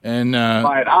 And a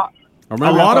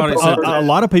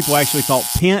lot of people actually thought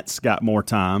Pence got more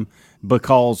time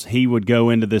because he would go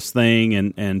into this thing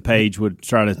and Page would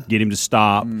try to get him to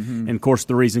stop. Mm-hmm. And, of course,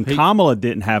 the reason Kamala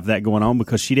didn't have that going on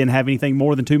because she didn't have anything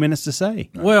more than 2 minutes to say.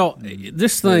 Well,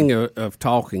 this thing of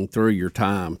talking through your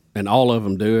time, and all of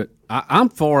them do it, I'm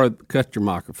for cut your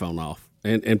microphone off.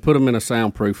 And put them in a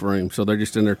soundproof room so they're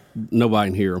just in there,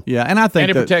 nobody can hear them. Yeah, and I think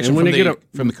it protects them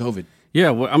from the COVID.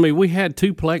 Yeah, well, I mean, we had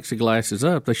 2 plexiglasses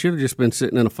up. They should have just been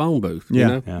sitting in a phone booth. Yeah,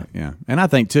 you know? yeah. And I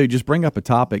think, too, just bring up a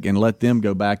topic and let them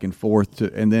go back and forth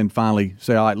and then finally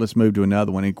say, all right, let's move to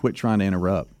another one and quit trying to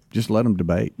interrupt. Just let them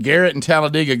debate. Garrett and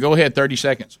Talladega, go ahead, 30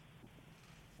 seconds.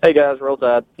 Hey, guys, roll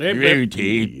tide. Roll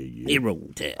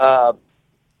tide.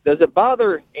 Does it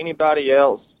bother anybody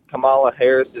else, Kamala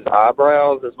Harris's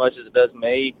eyebrows, as much as it does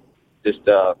me? Just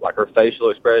like her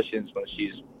facial expressions when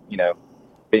she's,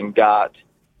 being got,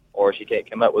 or she can't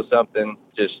come up with something.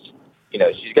 Just,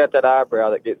 she's got that eyebrow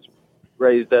that gets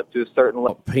raised up to a certain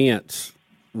level. Pence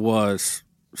was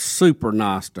super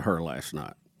nice to her last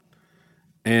night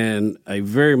and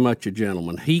very much a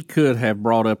gentleman. He could have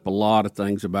brought up a lot of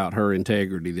things about her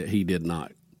integrity that he did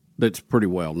not. That's pretty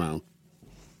well known.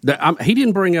 He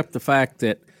didn't bring up the fact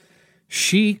that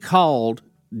she called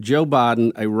Joe Biden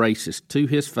a racist to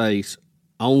his face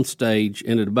on stage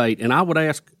in a debate. And I would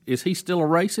ask, is he still a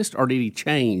racist or did he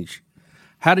change?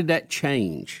 How did that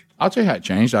change? I'll tell you how it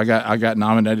changed. I got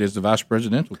nominated as the vice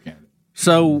presidential candidate.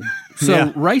 So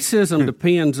racism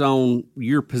depends on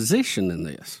your position in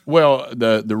this. Well,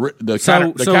 the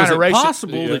kind of racism.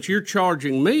 Possible that you're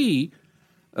charging me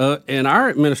and our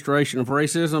administration of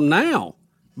racism now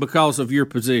because of your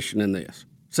position in this?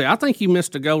 See, I think you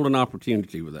missed a golden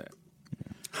opportunity with that.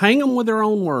 Hang them with their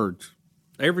own words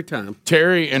every time.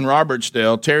 Terry and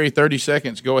Robertsdale. Terry, 30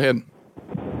 seconds. Go ahead.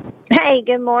 Hey,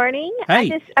 good morning.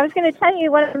 Hey. I was going to tell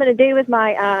you what I'm going to do with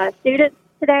my students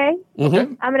today.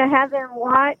 Mm-hmm. I'm going to have them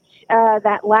watch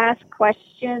that last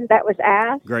question that was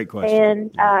asked. Great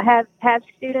question. And have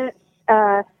students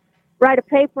write a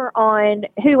paper on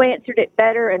who answered it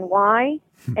better and why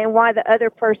the other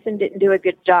person didn't do a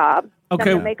good job.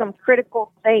 Okay. To make them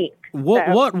critical think.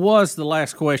 What was the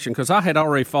last question? Because I had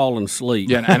already fallen asleep.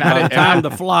 Yeah, and by the time the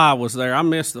fly was there, I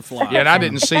missed the fly. Yeah, and I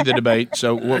didn't see the debate.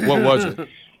 So what was it?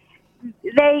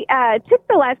 They took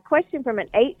the last question from an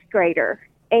 8th grader,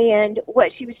 and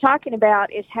what she was talking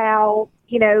about is how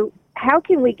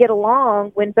can we get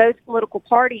along when both political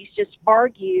parties just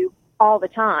argue all the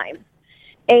time?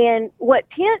 And what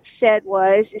Pence said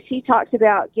is he talked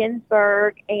about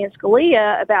Ginsburg and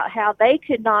Scalia about how they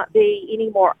could not be any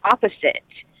more opposite,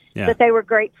 that they were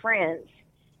great friends.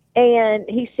 And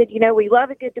he said, we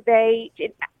love a good debate.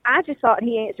 And I just thought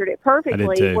he answered it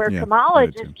perfectly, where Kamala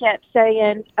just kept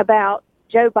saying about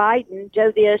Joe Biden,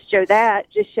 Joe this, Joe that,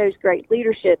 just shows great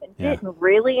leadership and didn't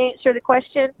really answer the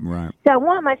question. Right. So I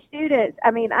want my students,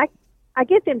 I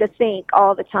get them to think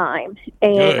all the time,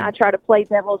 and I try to play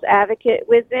devil's advocate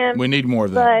with them. We need more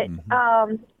of that.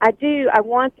 But I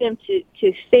want them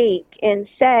to think and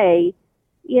say,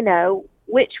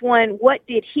 which one, what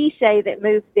did he say that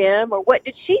moved them, or what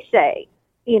did she say,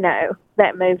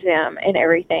 that moved them and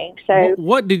everything. So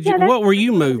what were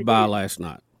you moved by last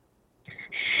night?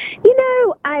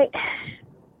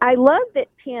 I love that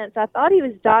Pence, I thought he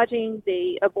was dodging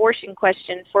the abortion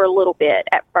question for a little bit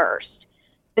at first.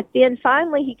 But then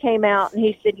finally he came out and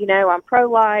he said, I'm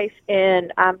pro-life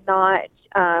and I'm not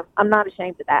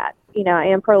ashamed of that. I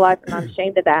am pro-life and I'm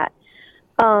ashamed of that.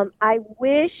 I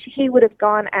wish he would have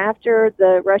gone after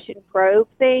the Russian probe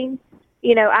thing.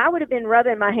 I would have been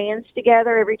rubbing my hands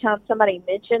together every time somebody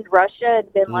mentioned Russia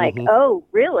and been like, oh,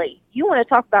 really? You want to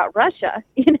talk about Russia?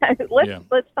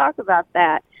 Let's talk about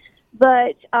that.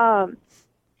 But,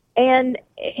 and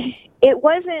it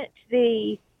wasn't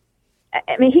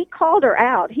he called her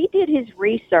out. He did his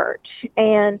research,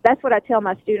 and that's what I tell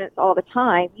my students all the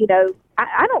time.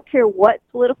 I don't care what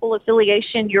political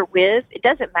affiliation you're with. It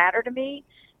doesn't matter to me.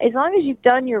 As long as you've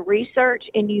done your research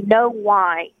and you know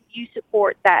why you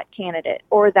support that candidate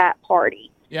or that party.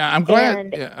 Yeah, I'm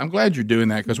glad. I'm glad you're doing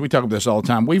that, because we talk about this all the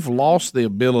time. We've lost the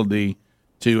ability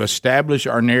to establish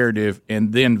our narrative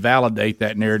and then validate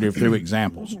that narrative through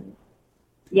examples.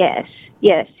 Yes.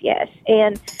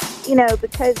 And,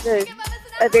 because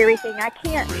of everything, I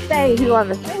can't say who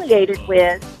I'm affiliated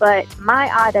with, but my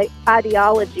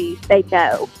ideologies, they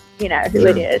know, who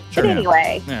it is. Sure. But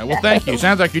anyway. Yeah, well, thank you.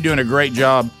 Sounds like you're doing a great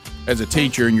job as a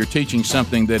teacher, and you're teaching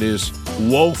something that is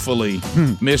woefully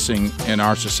missing in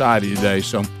our society today.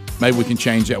 So maybe we can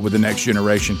change that with the next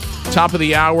generation. Top of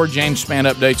the hour, James Spann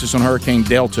updates us on Hurricane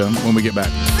Delta when we get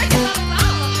back.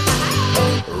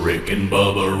 Rick and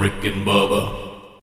Bubba, Rick and Bubba.